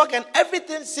and we talk and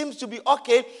everything seems to be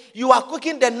okay. You are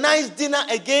cooking the nice dinner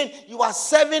again. You are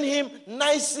serving him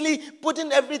nicely,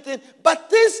 putting everything. But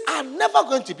things are never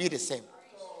going to be the same.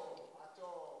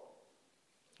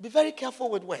 Be very careful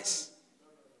with words.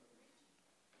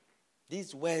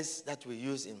 These words that we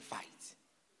use in fight.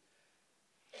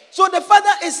 So the father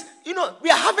is, we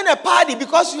are having a party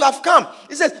because you have come.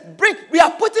 He says, we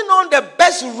are putting on the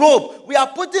best robe. We are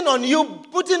putting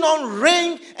on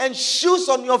ring and shoes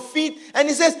on your feet. And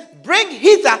he says, bring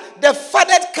hither the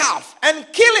fatted calf and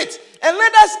kill it. And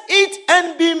let us eat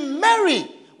and be merry.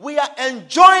 We are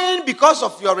enjoying because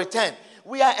of your return.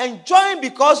 We are enjoying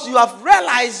because you have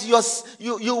realized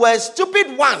you were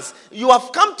stupid once. You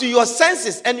have come to your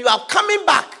senses and you are coming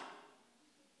back.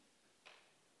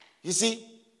 You see?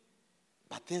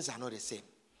 But things are not the same.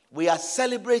 We are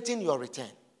celebrating your return.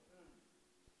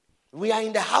 We are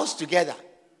in the house together.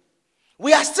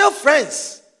 We are still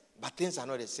friends, but things are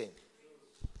not the same.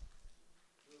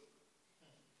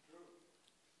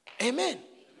 Amen.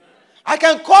 I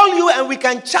can call you and we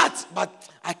can chat, but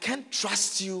I can't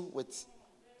trust you with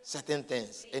certain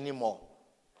things anymore.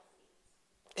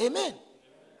 Amen.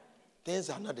 Things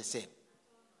are not the same.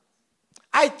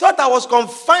 I thought I was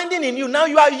confiding in you. Now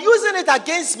you are using it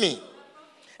against me.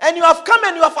 And you have come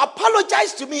and you have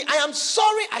apologized to me. I am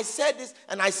sorry I said this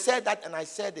and I said that and I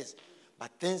said this.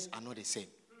 But things are not the same.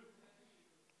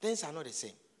 Things are not the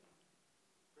same.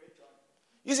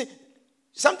 You see,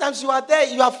 sometimes you are there,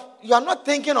 you are not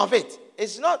thinking of it.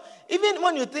 It's not, even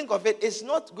when you think of it, it's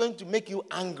not going to make you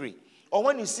angry. Or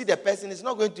when you see the person, it's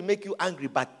not going to make you angry.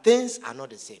 But things are not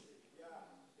the same.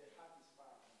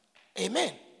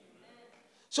 Amen.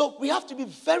 So we have to be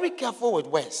very careful with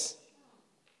words.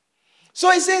 So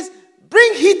he says,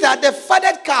 bring hither the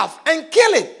fatted calf and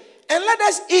kill it, and let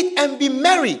us eat and be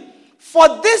merry.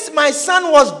 For this my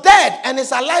son was dead and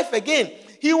is alive again.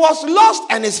 He was lost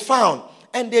and is found.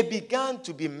 And they began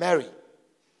to be merry.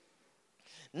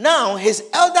 Now his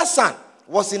elder son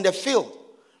was in the field.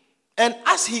 And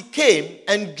as he came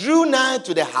and drew nigh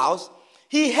to the house,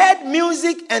 he heard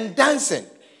music and dancing.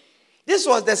 This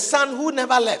was the son who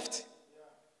never left.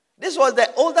 This was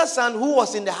the older son who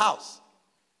was in the house.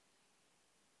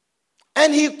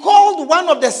 And he called one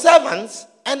of the servants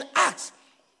and asked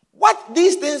what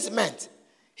these things meant.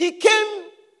 He came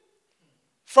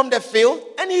from the field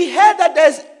and he heard that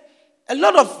there's a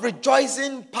lot of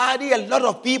rejoicing, party, a lot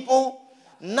of people,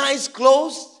 nice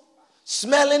clothes,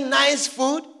 smelling nice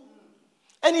food.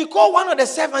 And he called one of the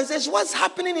servants and says, what's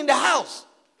happening in the house?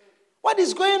 What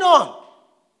is going on?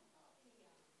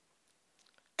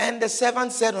 And the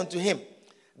servant said unto him,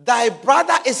 thy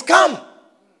brother is come,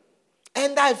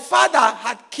 and thy father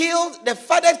had killed the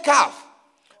fatted calf,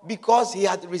 because he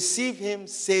had received him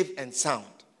safe and sound.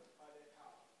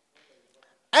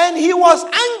 And he was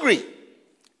angry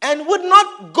and would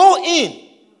not go in.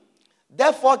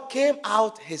 Therefore came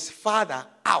out his father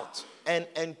out and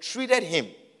entreated him.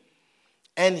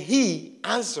 And he,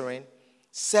 answering,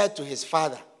 said to his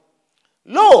father,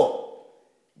 lo,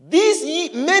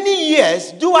 these many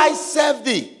years do I serve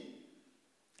thee,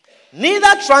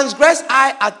 neither transgress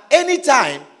I at any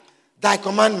time thy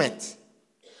commandment.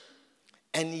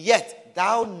 And yet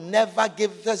thou never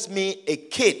givest me a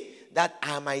kid, that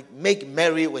I might make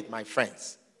merry with my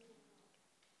friends.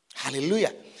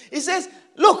 Hallelujah. He says,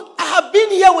 look, I have been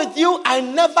here with you. I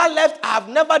never left. I have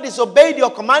never disobeyed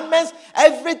your commandments.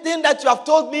 Everything that you have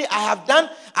told me, I have done.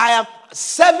 I am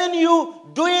serving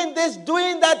you, doing this,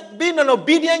 doing that, being an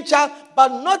obedient child.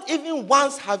 But not even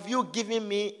once have you given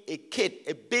me a kid,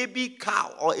 a baby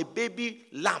cow or a baby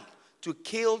lamb to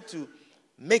kill to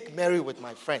make merry with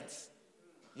my friends.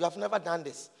 You have never done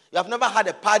this. You have never had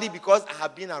a party because I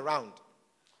have been around.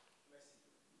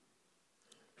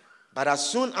 But as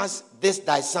soon as this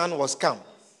thy son was come,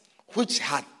 which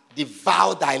had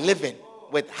devoured thy living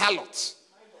with harlots,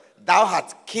 thou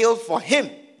hast killed for him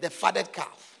the fatted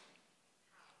calf.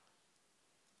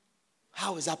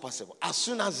 How is that possible? As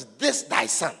soon as this thy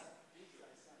son,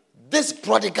 this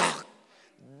prodigal,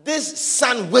 this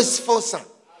son, wasteful son,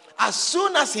 as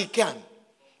soon as he came,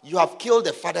 you have killed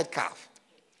the fatted calf.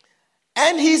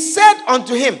 And he said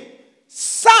unto him,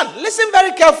 son, listen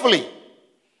very carefully.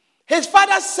 His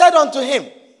father said unto him,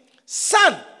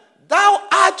 son, thou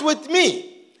art with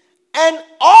me, and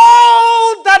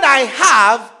all that I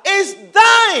have is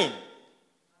thine.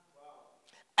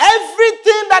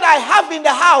 Everything that I have in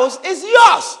the house is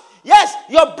yours. Yes,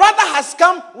 your brother has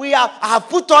come. I have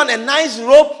put on a nice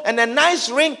robe and a nice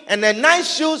ring and a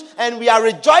nice shoes, and we are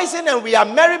rejoicing and we are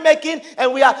merrymaking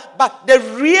but the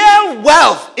real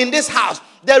wealth in this house,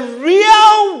 the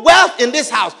real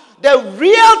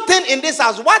thing in this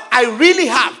house, what I really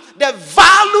have, the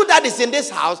value that is in this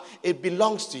house, it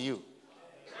belongs to you.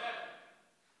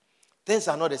 Things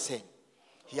are not the same.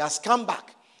 He has come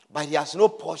back, but he has no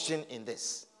portion in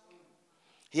this.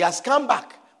 He has come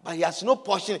back, but he has no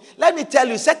portion. Let me tell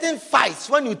you, certain fights,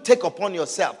 when you take upon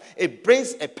yourself, it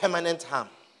brings a permanent harm.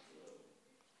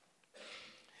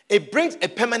 It brings a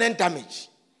permanent damage.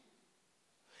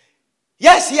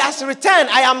 Yes, he has returned.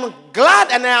 I am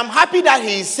glad and I am happy that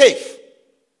he is safe.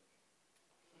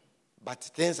 But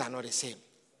things are not the same.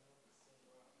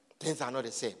 Things are not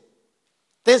the same.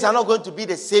 Things are not going to be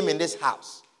the same in this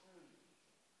house.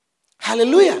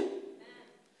 Hallelujah.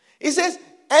 He says,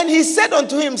 and he said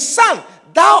unto him, son,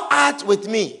 thou art with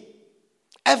me,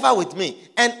 ever with me,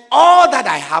 and all that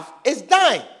I have is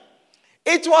thine.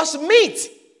 It was meet.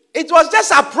 It was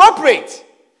just appropriate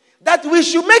that we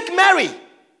should make merry.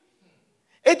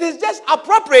 It is just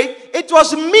appropriate. It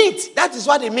was meet. That is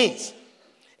what it means.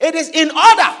 It is in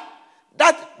order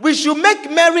that we should make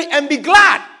merry and be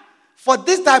glad. For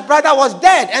this thy brother was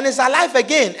dead and is alive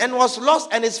again, and was lost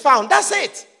and is found. That's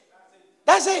it.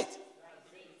 That's it.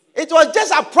 It was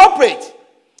just appropriate.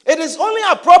 It is only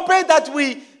appropriate that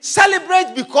we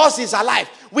celebrate because he's alive.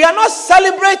 We are not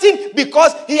celebrating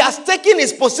because he has taken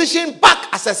his position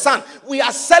back as a son. We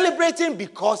are celebrating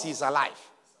because he's alive.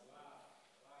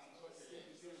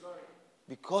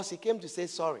 Because he came to say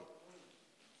sorry.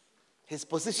 His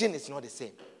position is not the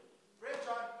same.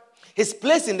 His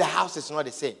place in the house is not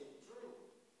the same.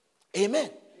 Amen.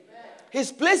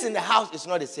 His place in the house is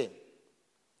not the same.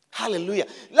 Hallelujah.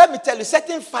 Let me tell you,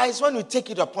 certain fights, when you take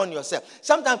it upon yourself,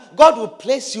 sometimes God will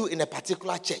place you in a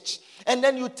particular church, and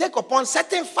then you take upon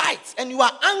certain fights, and you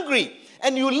are angry,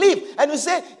 and you leave, and you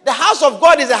say, the house of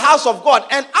God is a house of God,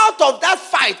 and out of that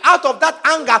fight, out of that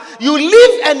anger, you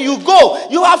leave and you go.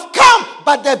 You have come,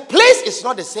 but the place is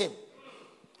not the same.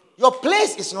 Your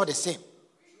place is not the same.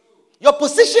 Your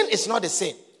position is not the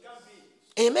same.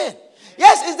 Amen.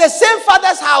 Yes, it's the same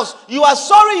father's house. You are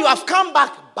sorry you have come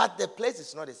back, but the place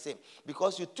is not the same.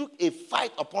 Because you took a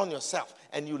fight upon yourself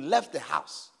and you left the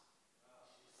house.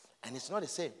 And it's not the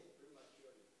same.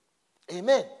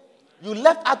 Amen. You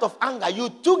left out of anger. You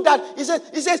took that. He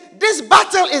says, this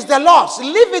battle is the Lord's.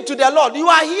 Leave it to the Lord. You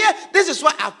are here. This is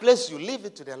why I place you. Leave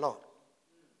it to the Lord.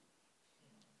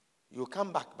 You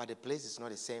come back, but the place is not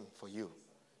the same for you.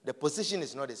 The position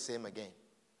is not the same again.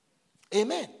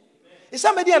 Amen. Is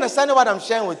somebody understanding what I'm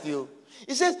sharing with you?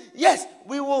 He says, yes,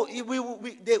 they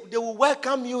will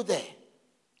welcome you there.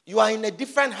 You are in a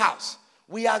different house.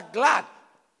 We are glad.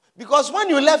 Because when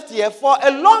you left here, for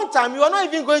a long time, you are not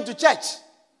even going to church.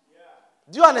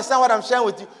 Do you understand what I'm sharing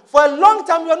with you? For a long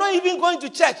time, you are not even going to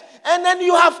church. And then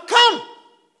you have come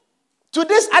to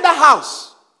this other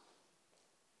house.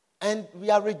 And we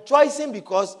are rejoicing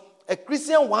because a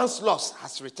Christian once lost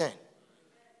has returned.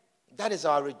 That is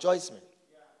our rejoicing.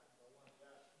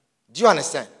 Do you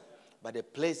understand? But the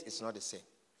place is not the same.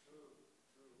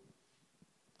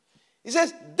 He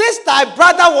says, this thy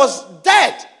brother was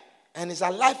dead and is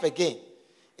alive again.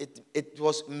 It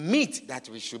was meet that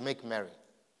we should make merry.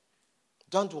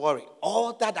 Don't worry.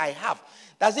 All that I have.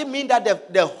 Does it mean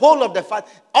that the whole of the fact?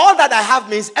 All that I have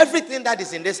means everything that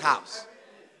is in this house.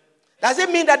 Does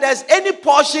it mean that there's any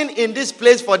portion in this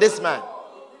place for this man?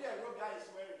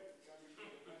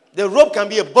 The robe can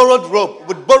be a borrowed robe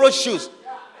with borrowed shoes.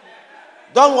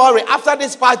 Don't worry. After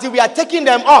this party, we are taking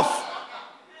them off.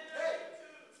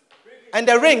 And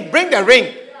the ring. Bring the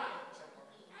ring.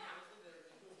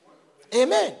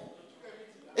 Amen.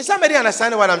 Is somebody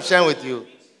understanding what I'm sharing with you?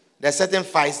 There are certain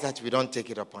fights that we don't take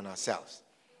it upon ourselves.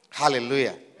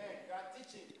 Hallelujah.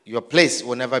 Your place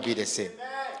will never be the same.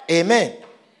 Amen.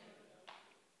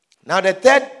 Now the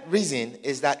third reason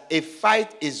is that a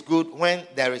fight is good when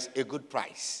there is a good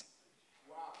price.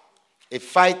 A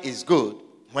fight is good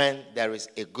when there is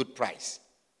a good price.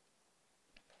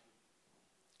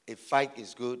 A fight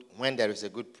is good when there is a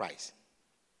good price.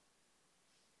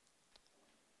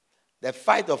 The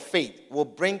fight of faith will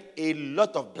bring a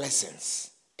lot of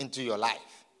blessings into your life.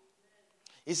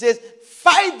 He says,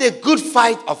 fight the good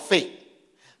fight of faith.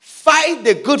 Fight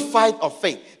the good fight of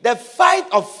faith. The fight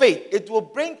of faith, it will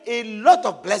bring a lot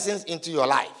of blessings into your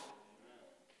life.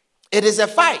 It is a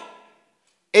fight.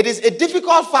 It is a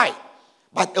difficult fight,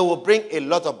 but it will bring a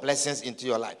lot of blessings into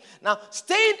your life. Now,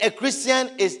 staying a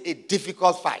Christian is a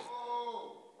difficult fight.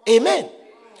 Amen.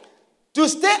 To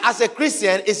stay as a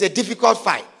Christian is a difficult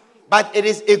fight, but it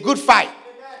is a good fight.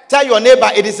 Tell your neighbor,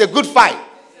 it is a good fight.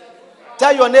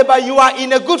 Tell your neighbor, you are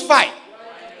in a good fight.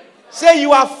 Say,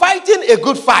 you are fighting a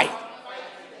good fight.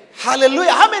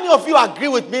 Hallelujah. How many of you agree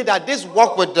with me that this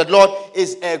walk with the Lord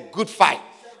is a good fight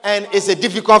and it's a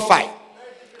difficult fight?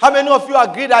 How many of you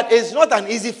agree that it's not an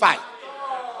easy fight?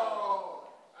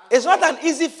 It's not an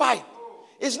easy fight.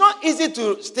 It's not easy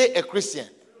to stay a Christian.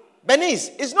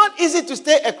 Bernice, it's not easy to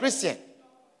stay a Christian.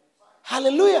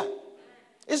 Hallelujah.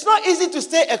 It's not easy to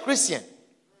stay a Christian.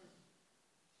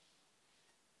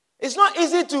 It's not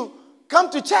easy to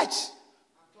come to church.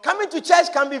 Coming to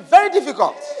church can be very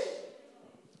difficult.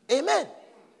 Amen.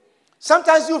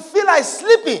 Sometimes you feel like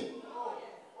sleeping.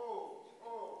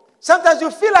 Sometimes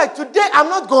you feel like today I'm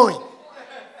not going.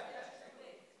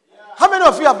 How many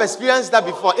of you have experienced that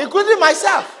before? Including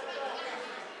myself.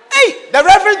 Hey, the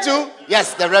Reverend too?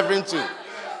 Yes, the Reverend too.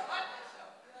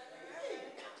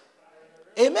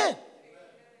 Amen.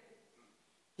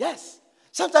 Yes.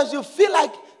 Sometimes you feel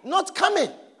like not coming.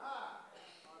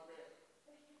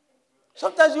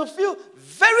 Sometimes you feel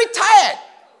very tired.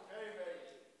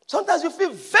 Sometimes you feel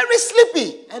very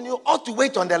sleepy and you ought to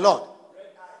wait on the Lord.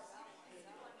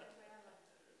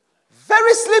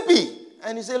 Very sleepy.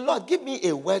 And you say, Lord, give me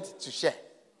a word to share.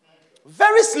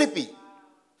 Very sleepy.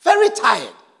 Very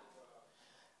tired.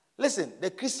 Listen, the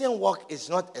Christian walk is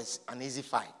not an easy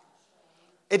fight.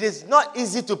 It is not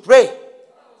easy to pray.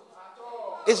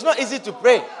 It's not easy to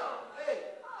pray.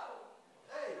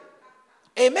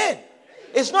 Amen.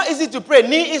 It's not easy to pray.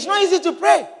 It's not easy to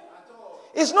pray.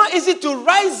 It's not easy to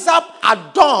rise up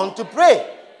at dawn to pray.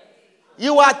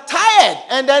 You are tired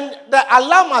and then the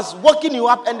alarm has woken you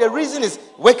up and the reason is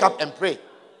wake up and pray.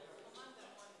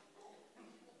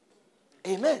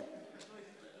 Amen.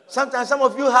 Sometimes some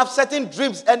of you have certain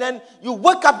dreams and then you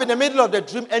wake up in the middle of the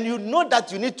dream and you know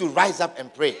that you need to rise up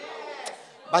and pray.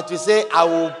 But you say, I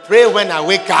will pray when I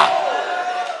wake up.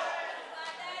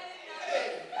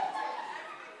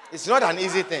 It's not an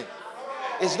easy thing.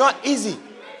 It's not easy.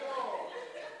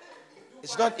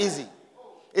 It's not easy.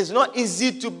 It's not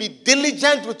easy to be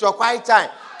diligent with your quiet time,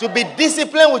 to be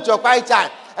disciplined with your quiet time.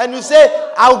 And you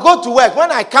say, I'll go to work.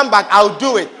 When I come back, I'll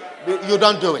do it. You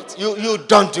don't do it. You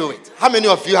don't do it. How many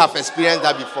of you have experienced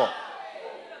that before?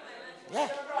 Yeah.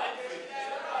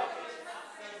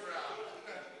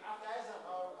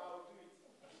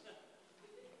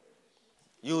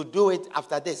 You do it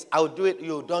after this. I'll do it.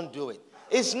 You don't do it.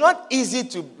 It's not easy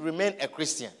to remain a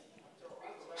Christian.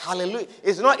 Hallelujah.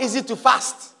 It's not easy to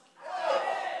fast.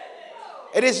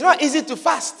 It is not easy to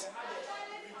fast.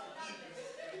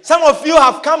 Some of you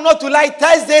have come not to like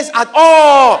Thursdays at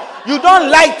all. You don't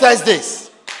like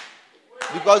Thursdays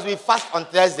because we fast on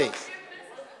Thursdays.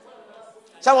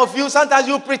 Some of you, sometimes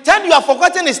you pretend you have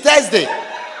forgotten it's Thursday.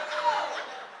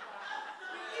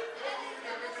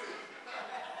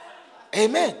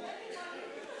 Amen.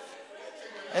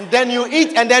 And then you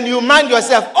eat and then you mind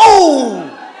yourself,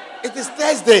 oh, it is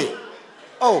Thursday.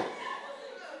 Oh.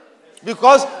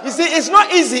 Because, you see, it's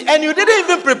not easy and you didn't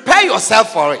even prepare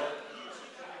yourself for it.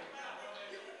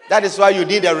 That is why you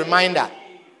need a reminder.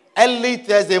 Early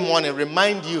Thursday morning,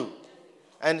 remind you.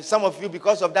 And some of you,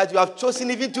 because of that, you have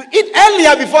chosen even to eat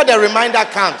earlier before the reminder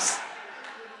comes.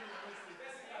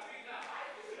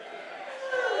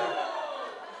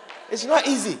 It's not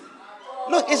easy.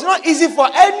 Look, it's not easy for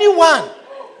anyone.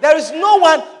 There is no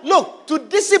one. Look, to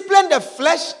discipline the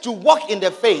flesh to walk in the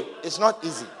faith is not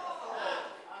easy.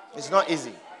 It's not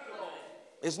easy.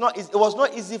 It's not easy. It was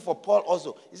not easy for Paul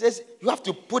also. He says, you have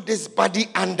to put this body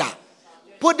under.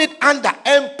 Put it under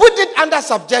and put it under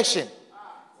subjection.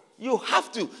 You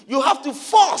have to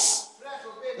force.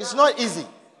 It's not easy.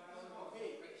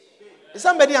 Is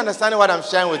somebody understanding what I'm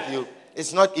sharing with you?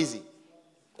 It's not easy.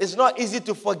 It's not easy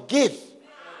to forgive.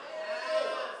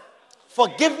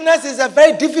 Forgiveness is a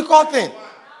very difficult thing.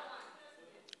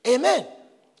 Amen.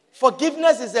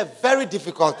 Forgiveness is a very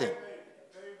difficult thing.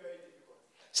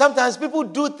 Sometimes people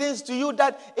do things to you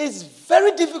that is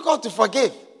very difficult to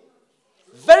forgive.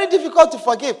 Very difficult to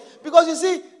forgive. Because you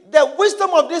see, the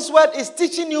wisdom of this word is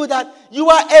teaching you that you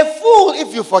are a fool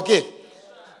if you forgive.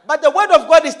 But the word of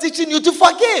God is teaching you to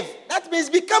forgive. That means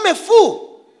become a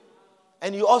fool.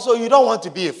 And you don't want to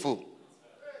be a fool.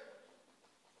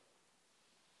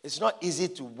 It's not easy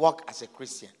to walk as a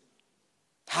Christian.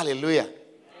 Hallelujah.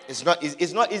 It's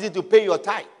not easy to pay your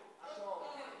tithe.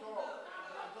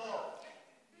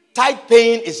 Tithe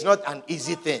paying is not an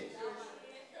easy thing.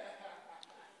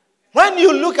 When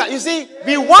you look at, you see,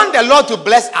 we want the Lord to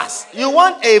bless us. You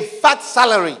want a fat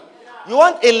salary. You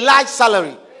want a large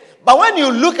salary. But when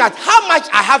you look at how much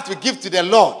I have to give to the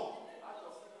Lord,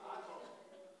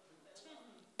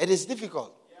 it is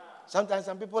difficult. Sometimes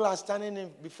some people are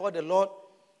standing before the Lord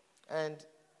and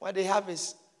what they have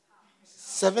is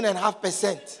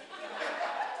 7.5%.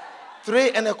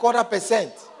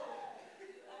 3.25%.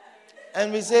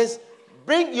 And we says,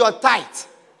 bring your tithe.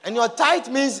 And your tithe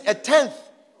means a tenth.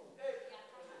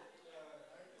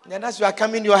 And as you are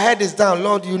coming, your head is down.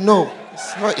 Lord, you know,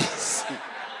 it's not easy.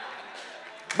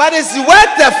 But it's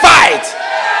worth the fight.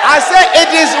 I say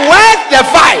it is worth the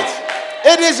fight.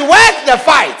 It is worth the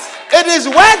fight. It is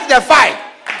worth the fight.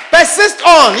 Persist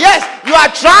on. Yes, you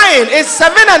are trying. It's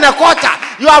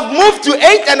 7.25. You have moved to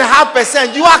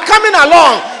 8.5%. You are coming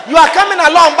along. You are coming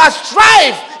along, but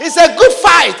strive. It's a good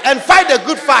fight and fight the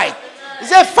good fight. He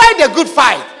said, fight the good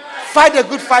fight. Fight the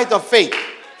good fight of faith.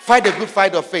 Fight the good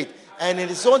fight of faith. And in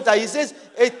his own time, he says,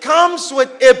 it comes with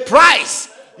a price.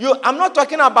 I'm not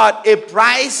talking about a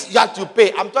price you have to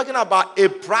pay. I'm talking about a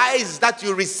price that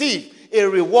you receive, a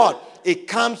reward. It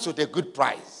comes with a good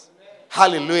price.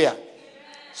 Hallelujah.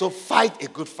 So fight a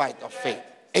good fight of faith.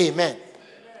 Amen.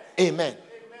 Amen.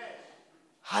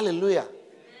 Hallelujah.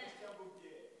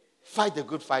 Fight the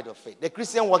good fight of faith. The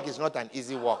Christian walk is not an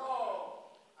easy walk.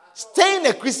 Staying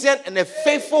a Christian and a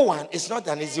faithful one is not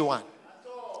an easy one.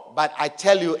 But I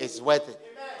tell you, it's worth it.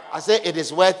 I say it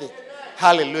is worth it.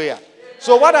 Hallelujah.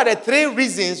 So what are the 3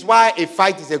 reasons why a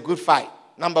fight is a good fight?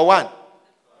 Number 1.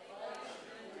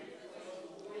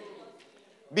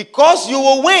 Because you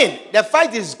will win. The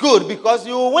fight is good because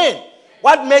you will win.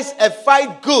 What makes a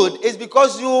fight good is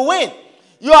because you will win.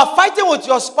 You are fighting with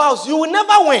your spouse, you will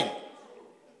never win.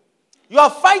 You are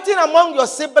fighting among your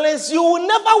siblings, you will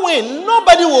never win.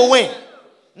 Nobody will win.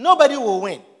 Nobody will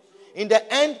win. In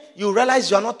the end, you realize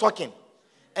you are not talking.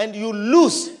 And you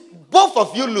lose. Both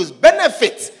of you lose.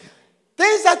 Benefits.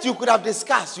 Things that you could have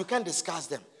discussed, you can't discuss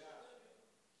them.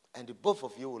 And the both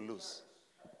of you will lose.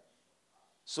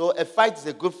 So a fight is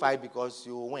a good fight because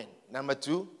you will win. Number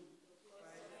 2.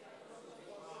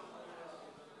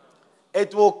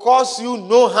 It will cause you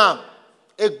no harm.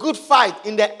 A good fight,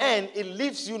 in the end, it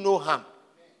leaves you no harm.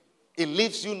 It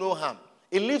leaves you no harm.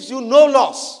 It leaves you no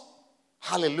loss.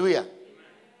 Hallelujah.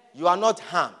 You are not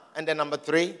harmed. And then number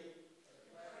 3.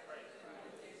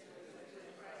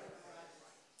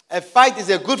 A fight is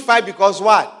a good fight because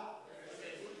what?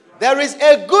 There is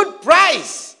a good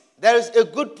price. There is a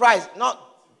good price. Not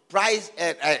price,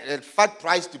 a fat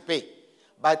price to pay.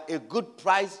 but a good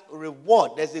price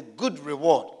reward. There's a good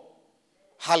reward.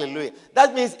 Hallelujah.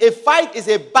 That means a fight is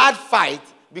a bad fight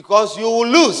because you will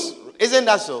lose. Isn't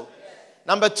that so?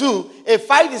 Number 2, a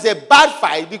fight is a bad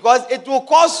fight because it will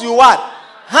cause you what?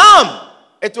 Harm.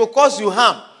 It will cause you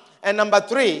harm. And number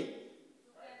 3,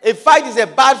 a fight is a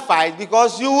bad fight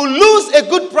because you will lose a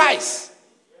good price.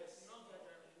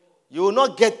 You will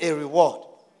not get a reward.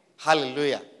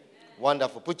 Hallelujah.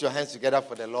 Wonderful. Put your hands together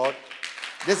for the Lord.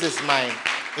 This is my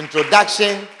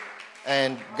introduction,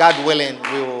 and God willing,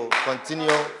 we will continue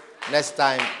next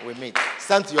time we meet.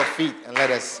 Stand to your feet and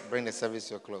let us bring the service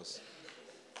to a close.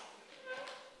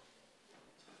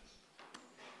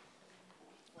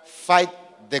 Fight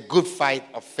the good fight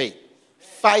of faith.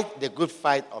 Fight the good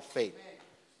fight of faith.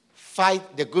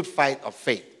 Fight the good fight of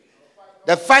faith.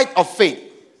 The fight of faith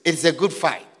is a good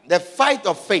fight. The fight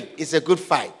of faith is a good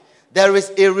fight. There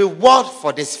is a reward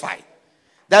for this fight.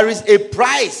 There is a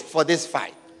price for this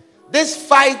fight. This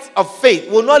fight of faith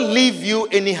will not leave you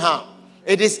any harm.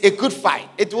 It is a good fight.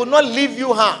 It will not leave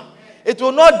you harm. It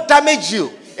will not damage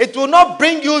you. It will not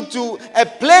bring you to a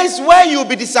place where you'll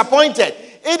be disappointed.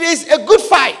 It is a good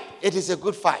fight. It is a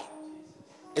good fight.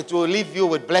 It will leave you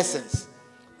with blessings.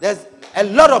 There's a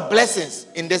lot of blessings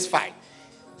in this fight.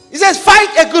 He says, fight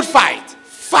a good fight.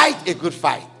 Fight a good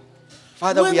fight.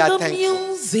 Father, we are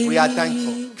thankful. We are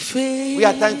thankful. We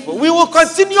are thankful. We will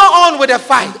continue on with the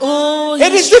fight.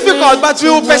 It is difficult, but we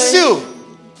will pursue.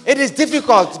 It is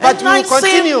difficult, but we will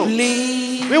continue.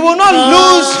 We will not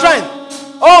lose strength.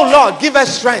 Oh Lord, give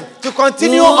us strength to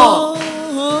continue on.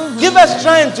 Give us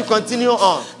strength to continue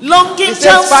on. He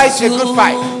says, fight a good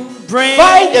fight.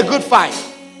 Fight a good fight.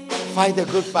 Fight a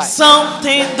good fight.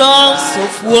 Something does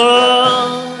of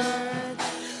work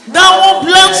that will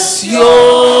bless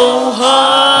your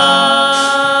heart.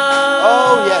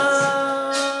 Oh yes.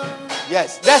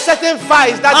 Yes. There are certain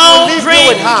fights that will leave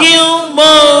you with harm.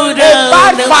 A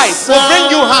bad fight will bring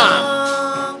you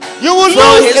harm. You will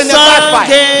lose in a bad fight.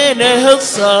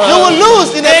 You will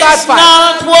lose in a bad fight.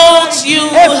 A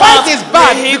fight is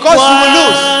bad because you will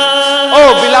lose.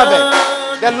 Oh, beloved,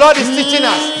 the Lord is teaching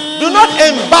us. Do not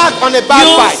embark on a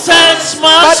bad fight,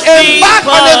 but embark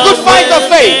on a good fight of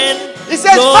faith. He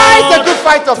says, fight a good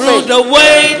fight of faith. The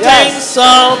way things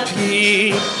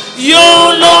appear, you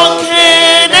look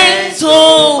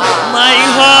into my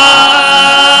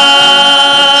heart.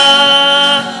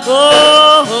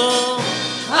 Oh,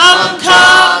 I'm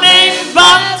coming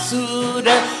back to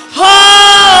the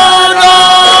heart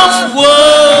of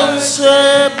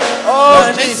worship. Oh,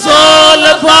 and it's all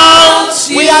about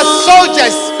you. We are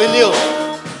soldiers in you.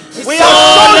 We are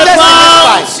soldiers in this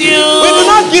fight. We do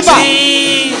not give up.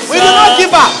 We do not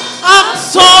give up. I'm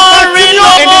sorry,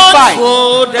 Lord, in this fight.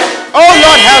 Oh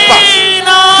Lord, help us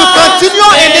to continue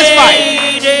in this fight.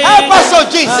 Help us, oh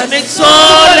Jesus. And it's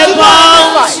all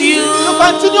about you. To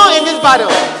continue in this battle.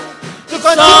 To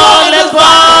continue in this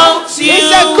battle.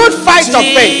 It's a good fight of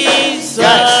faith.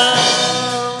 Yes.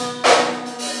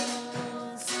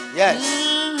 Yes.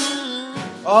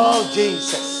 Oh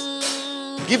Jesus.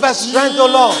 Give us strength, oh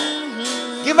Lord.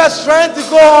 Give us strength to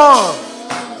go on.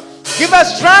 Give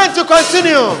us strength to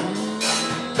continue.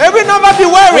 May we never be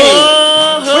weary.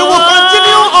 We will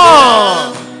continue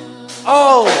on.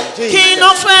 Oh, Jesus. King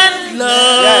of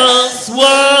endless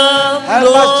world.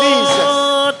 Help us, Jesus.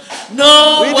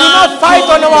 No, we do not fight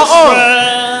on our own.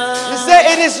 We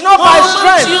say it is not by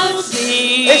strength.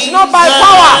 It's not by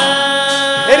power.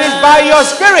 It is by your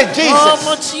spirit, Jesus.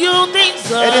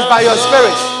 It is by your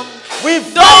spirit. We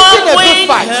fight in a good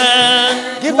fight.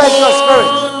 Give us your spirit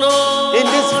in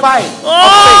this fight of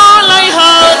faith.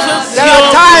 There are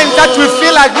times that we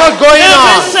feel like not going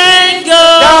on.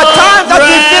 There are times that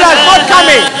we feel like not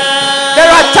coming. There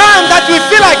are times that we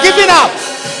feel like giving up.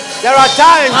 There are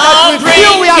times that we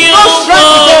feel we have no strength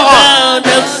to go on.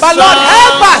 But Lord,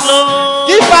 help us.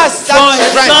 Give us that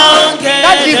strength,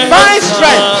 that divine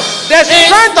strength, the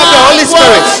strength of the Holy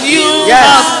Spirit.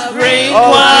 Yes.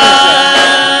 Oh,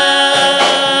 Jesus.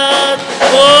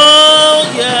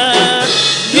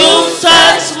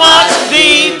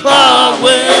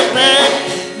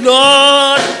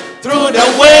 Lord, through the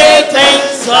way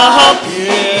things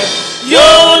appear,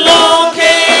 you're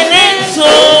looking into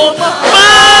my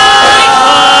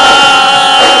heart.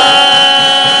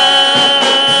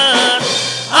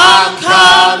 I'm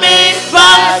coming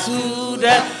back to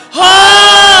the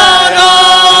heart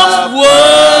of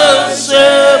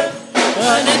worship,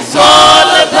 and it's all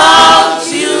about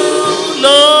you,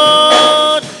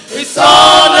 Lord. It's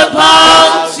all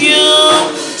about you,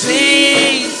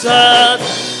 Jesus.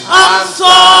 I'm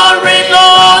sorry,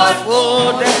 Lord,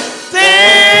 for the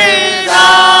things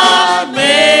I've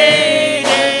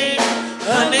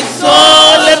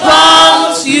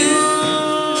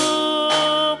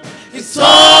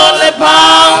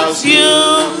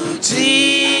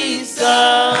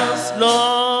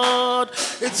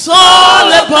It's all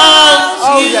about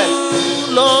Oh, you, yes.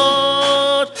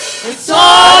 Lord. It's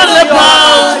all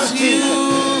about you.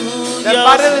 The Yes,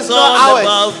 battle is it's not all ours.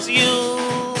 about you.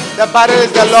 The battle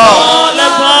is the All Lord.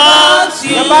 about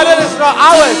you. The battle is not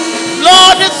ours.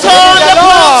 Lord, it's It is all the about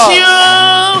Lord. you.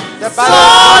 The It's battle is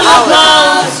all not ours.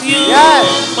 about you, Yes.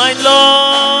 my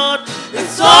Lord.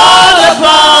 It's all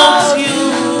about you.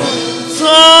 It's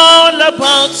all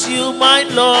about you, my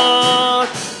Lord.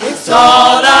 It's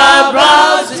all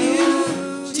about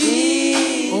you,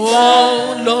 Jesus.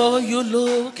 Oh Lord, you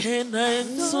look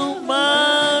into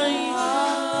my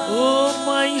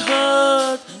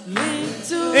heart,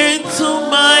 into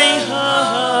my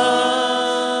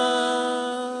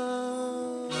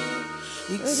heart.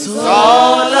 It's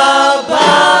all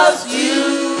about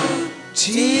you,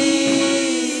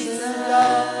 Jesus.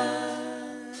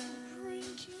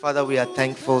 Father, we are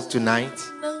thankful tonight.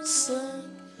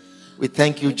 We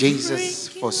thank you, Jesus,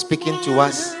 for speaking to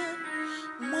us.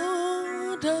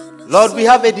 Lord, we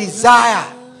have a desire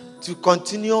to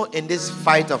continue in this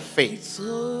fight of faith.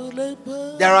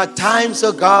 There are times,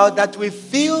 oh God, that we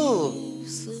feel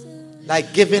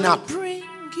like giving up.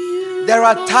 There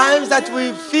are times that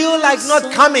we feel like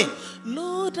not coming.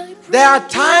 There are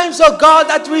times, oh God,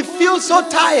 that we feel so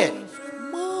tired.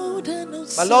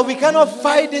 But Lord, we cannot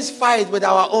fight this fight with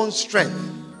our own strength.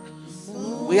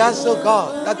 We ask, oh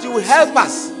God, that you will help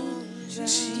us.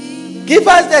 Give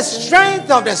us the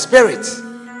strength of the Spirit.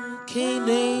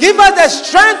 Give us the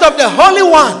strength of the Holy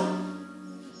One.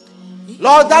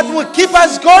 Lord, that will keep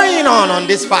us going on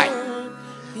this fight.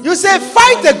 You say,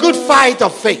 fight a good fight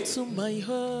of faith.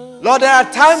 Lord, there are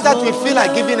times that we feel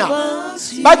like giving up.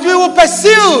 But we will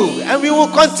pursue and we will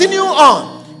continue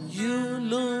on.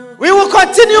 We will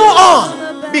continue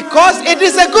on because it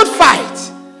is a good fight.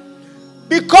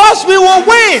 Because we will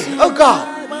win, oh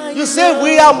God. You say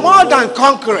we are more than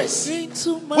conquerors.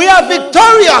 We are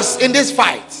victorious in this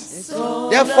fight.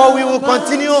 Therefore, we will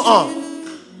continue on.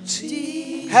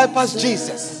 Help us,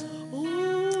 Jesus.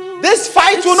 This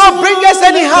fight will not bring us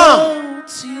any harm.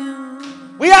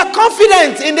 We are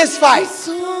confident in this fight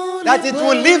that it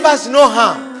will leave us no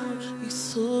harm.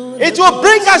 It will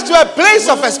bring us to a place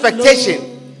of expectation.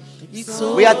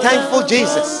 We are thankful,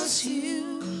 Jesus.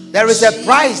 There is a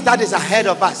prize that is ahead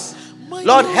of us.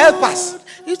 Lord, help us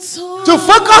to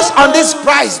focus on this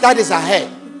prize that is ahead.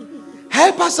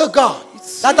 Help us, oh God,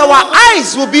 that our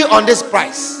eyes will be on this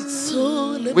prize.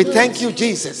 We thank you,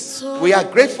 Jesus. We are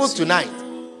grateful tonight.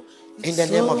 In the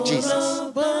name of Jesus.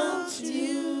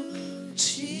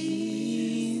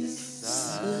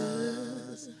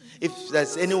 If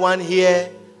there's anyone here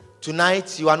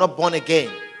tonight, you are not born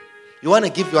again. You want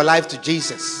to give your life to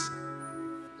Jesus.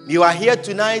 You are here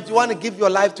tonight, you want to give your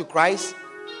life to Christ.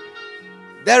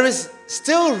 There is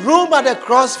still room at the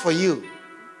cross for you.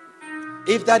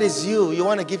 If that is you, you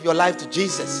want to give your life to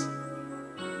Jesus.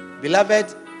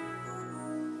 Beloved,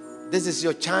 this is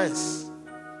your chance.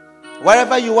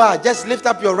 Wherever you are, just lift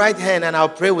up your right hand and I'll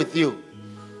pray with you.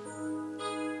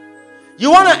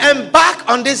 You want to embark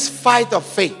on this fight of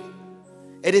faith.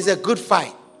 It is a good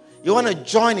fight. You want to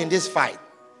join in this fight.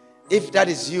 If that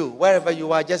is you, wherever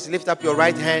you are, just lift up your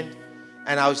right hand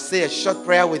and I'll say a short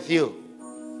prayer with you.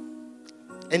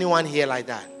 Anyone here like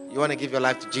that? You want to give your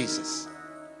life to Jesus?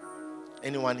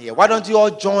 Anyone here? Why don't you all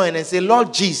join and say,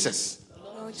 Lord Jesus,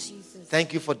 Lord Jesus,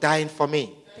 thank you for dying for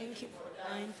me. thank you for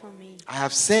dying for me. I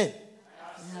have sinned.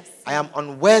 I am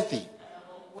unworthy.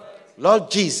 Lord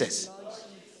Jesus,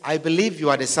 I believe you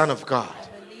are the Son of God.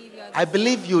 I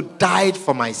believe you died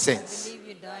for my sins.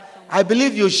 I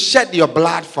believe you shed your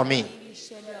blood for me.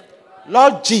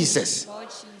 Lord Jesus,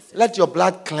 let your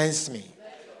blood cleanse me.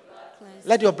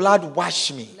 Let your blood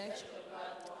wash me.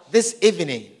 This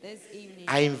evening,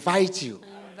 I invite you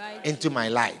into my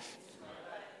life.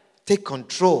 Take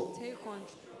control.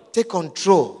 Take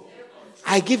control.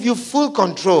 I give you full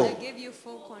control.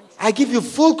 I give you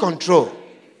full control.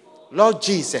 Lord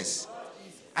Jesus,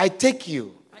 I take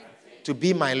you to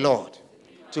be my Lord,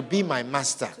 to be my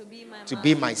Master, to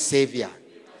be my Savior.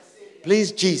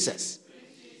 Please, Jesus,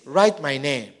 write my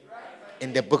name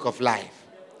in the book of life.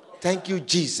 Thank you,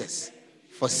 Jesus,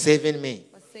 for saving me.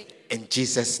 In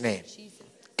Jesus' name.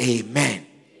 Amen.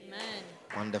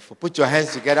 Wonderful. Put your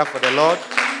hands together for the Lord,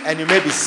 and you may be